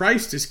true,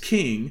 Christ is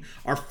king,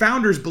 our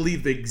founders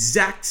believe the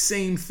exact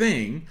same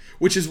thing,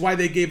 which is why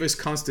they gave us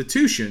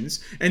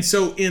constitutions. And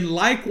so in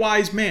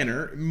likewise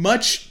manner,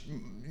 much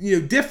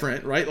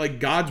different, right? Like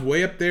God's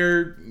way up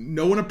there,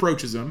 no one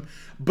approaches him.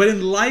 But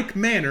in like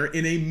manner,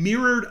 in a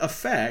mirrored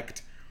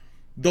effect,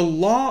 the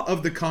law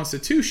of the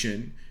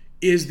Constitution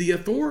is the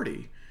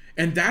authority.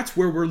 And that's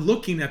where we're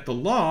looking at the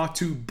law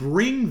to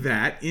bring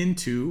that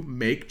into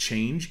make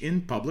change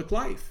in public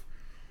life.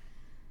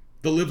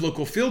 The Live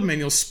Local Field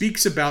Manual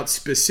speaks about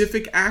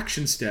specific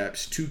action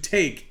steps to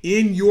take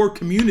in your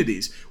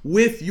communities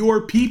with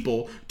your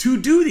people to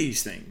do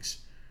these things.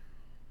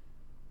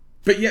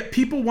 But yet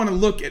people want to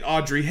look at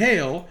Audrey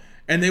Hale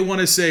and they want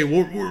to say,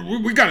 well,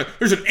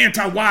 there's an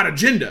anti-white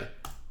agenda.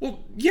 Well,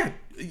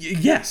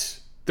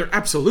 yes, there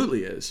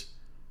absolutely is.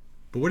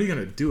 But what are you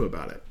going to do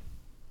about it?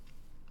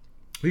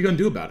 What are you going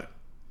to do about it?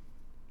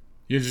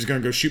 You're just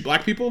going to go shoot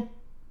black people?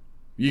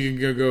 You're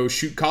going to go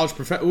shoot college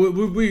professors? What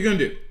are you going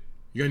to do?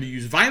 You're going to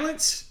use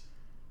violence?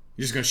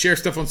 You're just going to share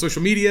stuff on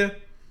social media?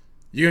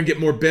 You're going to get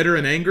more bitter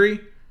and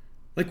angry?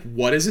 Like,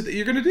 what is it that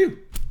you're going to do?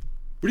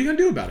 What are you going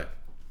to do about it?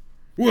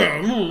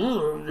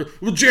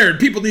 Well, Jared,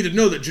 people need to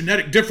know that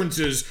genetic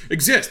differences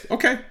exist.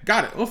 Okay,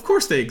 got it. Well, of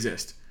course they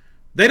exist.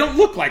 They don't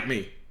look like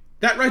me.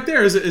 That right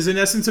there is an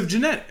essence of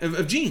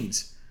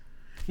genes.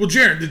 Well,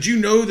 Jared, did you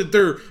know that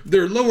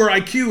they're lower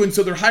IQ and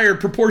so they're higher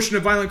proportion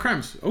of violent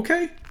crimes?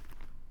 Okay.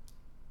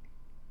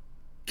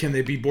 Can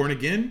they be born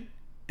again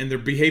and their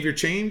behavior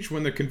change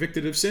when they're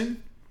convicted of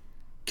sin?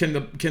 Can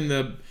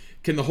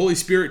the Holy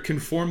Spirit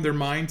conform their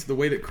mind to the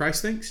way that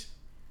Christ thinks?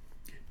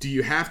 Do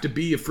you have to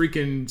be a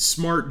freaking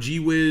smart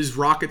gee-whiz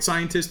rocket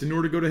scientist in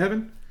order to go to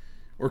heaven?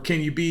 Or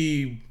can you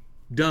be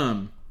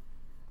dumb?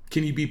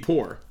 Can you be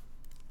poor?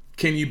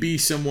 Can you be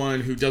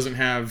someone who doesn't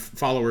have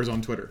followers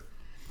on Twitter?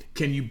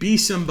 Can you be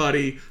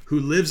somebody who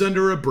lives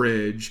under a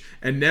bridge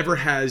and never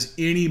has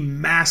any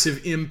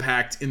massive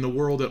impact in the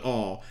world at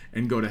all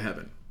and go to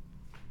heaven?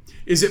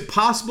 Is it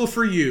possible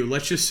for you,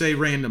 let's just say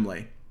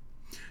randomly,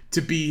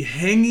 to be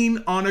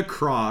hanging on a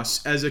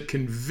cross as a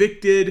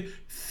convicted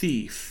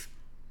thief,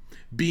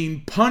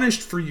 being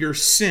punished for your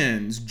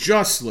sins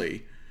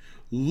justly,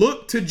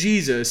 look to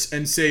Jesus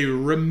and say,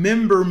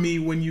 remember me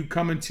when you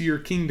come into your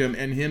kingdom,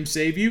 and him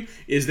save you?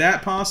 Is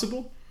that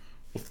possible?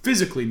 Well,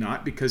 physically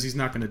not, because he's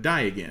not going to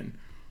die again.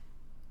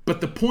 But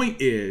the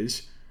point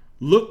is,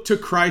 look to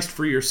Christ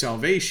for your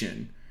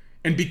salvation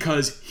And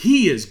because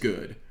he is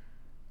good,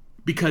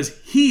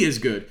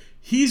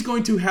 he's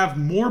going to have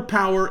more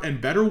power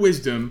and better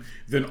wisdom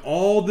than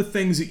all the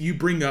things that you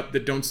bring up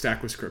that don't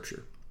stack with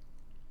Scripture.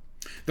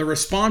 The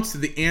response to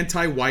the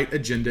anti-white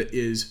agenda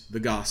is the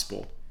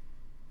gospel.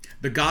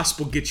 The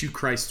gospel gets you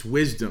Christ's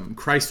wisdom.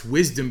 Christ's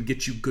wisdom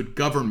gets you good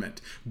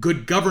government.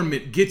 Good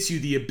government gets you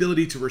the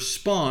ability to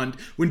respond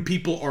when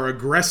people are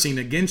aggressing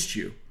against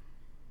you.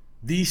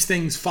 These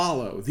things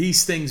follow.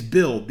 These things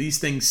build. These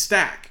things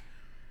stack.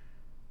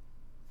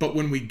 But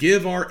when we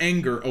give our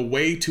anger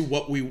away to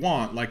what we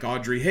want, like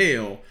Audrey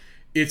Hale,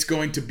 it's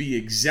going to be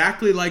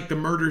exactly like the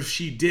murders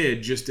she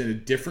did, just in a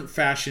different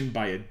fashion,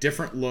 by a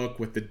different look,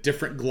 with a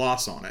different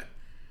gloss on it.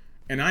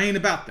 And I ain't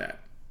about that.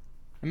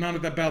 I'm not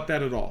about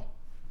that at all.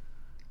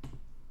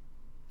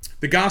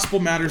 The gospel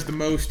matters the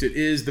most. It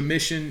is the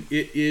mission.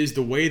 It is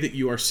the way that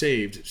you are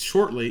saved.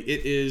 Shortly,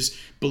 it is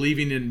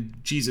believing in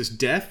Jesus'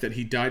 death, that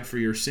he died for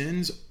your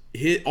sins.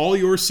 All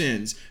your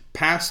sins,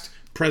 past,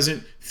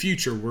 present,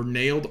 future, were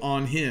nailed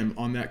on him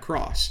on that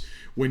cross.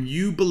 When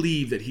you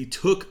believe that he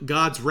took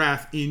God's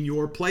wrath in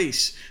your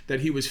place,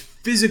 that he was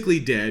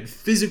physically dead,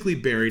 physically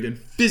buried, and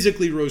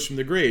physically rose from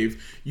the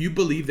grave, you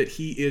believe that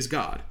he is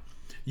God.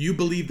 You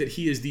believe that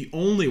he is the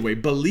only way.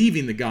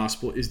 Believing the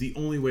gospel is the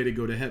only way to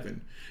go to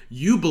heaven.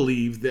 You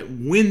believe that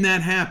when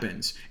that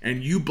happens,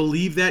 and you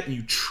believe that, and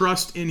you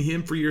trust in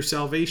him for your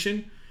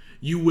salvation,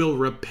 you will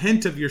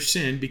repent of your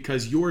sin,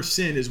 because your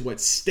sin is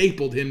what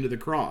stapled him to the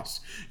cross.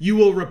 You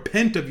will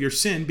repent of your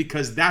sin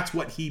because that's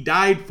what he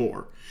died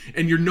for.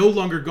 And you're no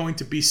longer going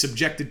to be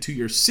subjected to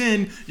your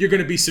sin. You're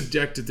going to be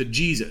subjected to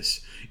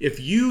Jesus. If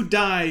you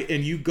die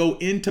and you go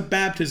into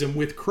baptism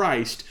with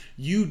Christ,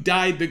 you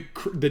died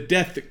the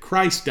death that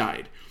Christ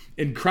died.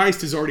 And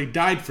Christ has already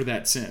died for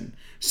that sin.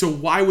 So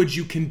why would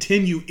you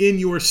continue in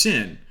your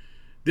sin?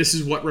 This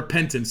is what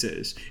repentance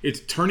is.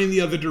 It's turning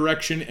the other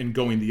direction and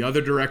going the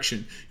other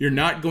direction. You're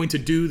not going to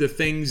do the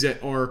things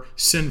that are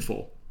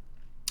sinful.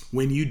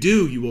 When you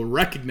do, you will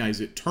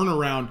recognize it, turn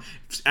around,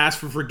 ask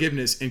for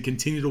forgiveness, and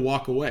continue to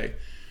walk away.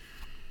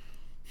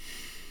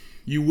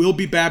 You will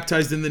be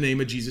baptized in the name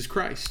of Jesus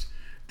Christ.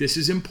 This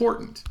is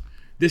important.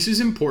 This is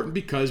important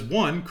because,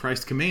 one,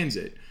 Christ commands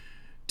it.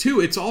 Two,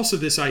 it's also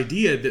this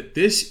idea that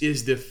this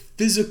is the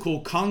physical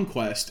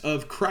conquest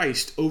of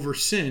Christ over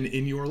sin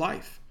in your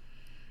life.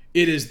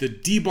 It is the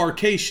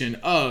debarkation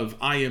of,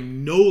 I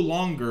am no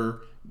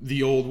longer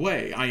the old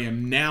way. I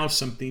am now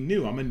something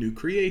new. I'm a new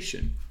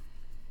creation.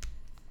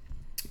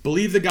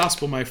 Believe the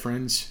gospel, my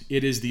friends.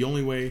 It is the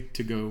only way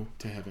to go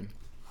to heaven.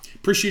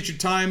 Appreciate your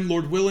time.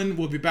 Lord willing,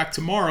 we'll be back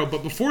tomorrow.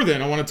 But before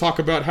then, I want to talk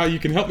about how you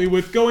can help me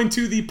with going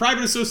to the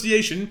private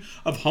association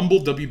of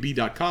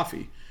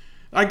HumbleWB.coffee.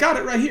 I got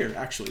it right here,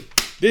 actually.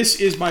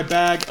 This is my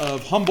bag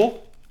of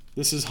Humble.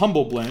 This is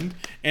Humble Blend.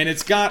 And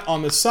it's got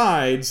on the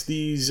sides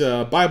these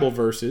Bible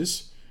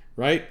verses,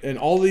 right? And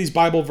all these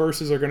Bible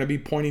verses are going to be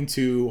pointing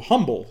to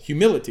humble,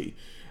 humility.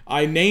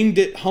 I named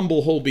it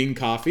Humble Whole Bean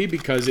Coffee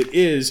because it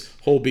is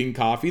whole bean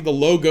coffee. The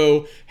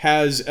logo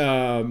has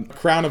a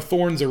crown of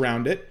thorns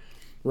around it,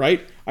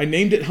 right? I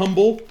named it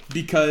Humble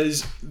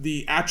because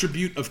the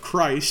attribute of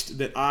Christ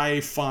that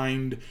I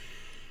find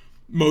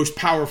most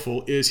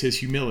powerful is his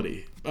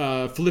humility.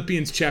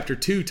 Philippians chapter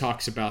 2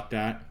 talks about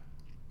that,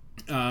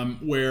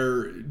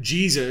 where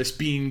Jesus,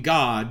 being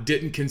God,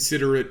 didn't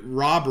consider it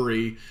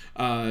robbery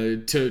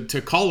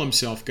to call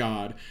himself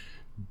God,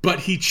 but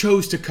he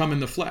chose to come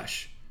in the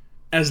flesh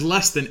as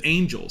less than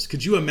angels.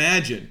 Could you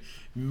imagine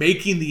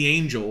making the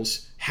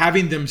angels,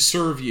 having them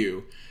serve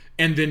you,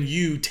 and then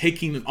you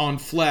taking on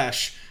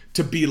flesh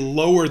to be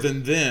lower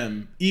than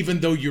them, even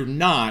though you're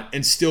not,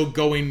 and still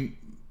going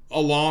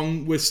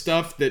along with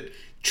stuff that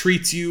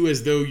treats you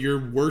as though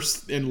you're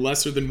worse and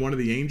lesser than one of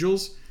the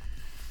angels?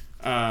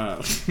 I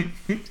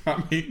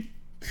mean,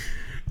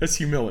 that's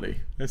humility.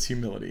 That's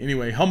humility.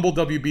 Anyway,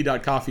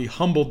 HumbleWB.coffee,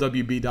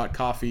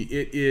 HumbleWB.coffee.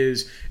 It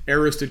is air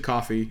roasted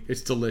coffee.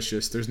 It's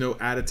delicious. There's no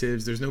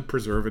additives. There's no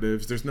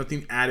preservatives. There's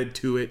nothing added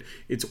to it.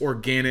 It's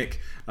organic,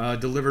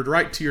 delivered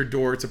right to your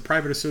door. It's a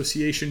private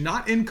association,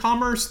 not in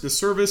commerce. The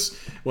service,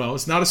 well,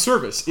 it's not a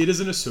service. It is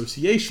an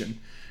association.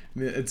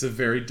 It's a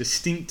very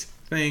distinct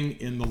thing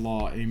in the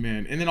law.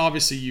 Amen. And then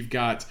obviously you've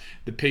got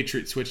the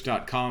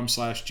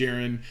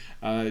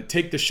patriotswitch.com/Jaron.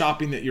 Take the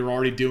shopping that you're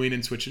already doing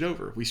and switch it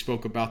over. We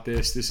spoke about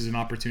this. This is an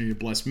opportunity to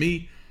bless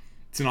me.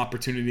 It's an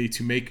opportunity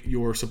to make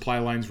your supply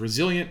lines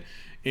resilient.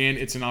 And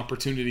it's an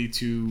opportunity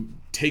to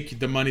take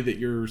the money that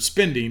you're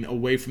spending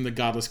away from the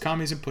godless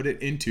commies and put it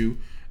into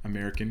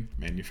American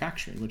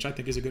manufacturing, which I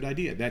think is a good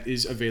idea. That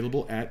is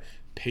available at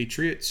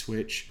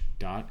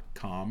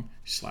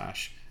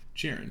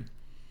patriotswitch.com/Jaron.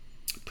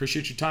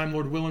 Appreciate your time,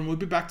 Lord willing. We'll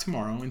be back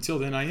tomorrow. Until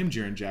then, I am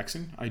Jaron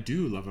Jackson. I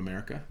do love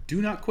America.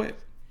 Do not quit.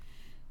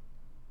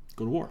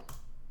 Go to war.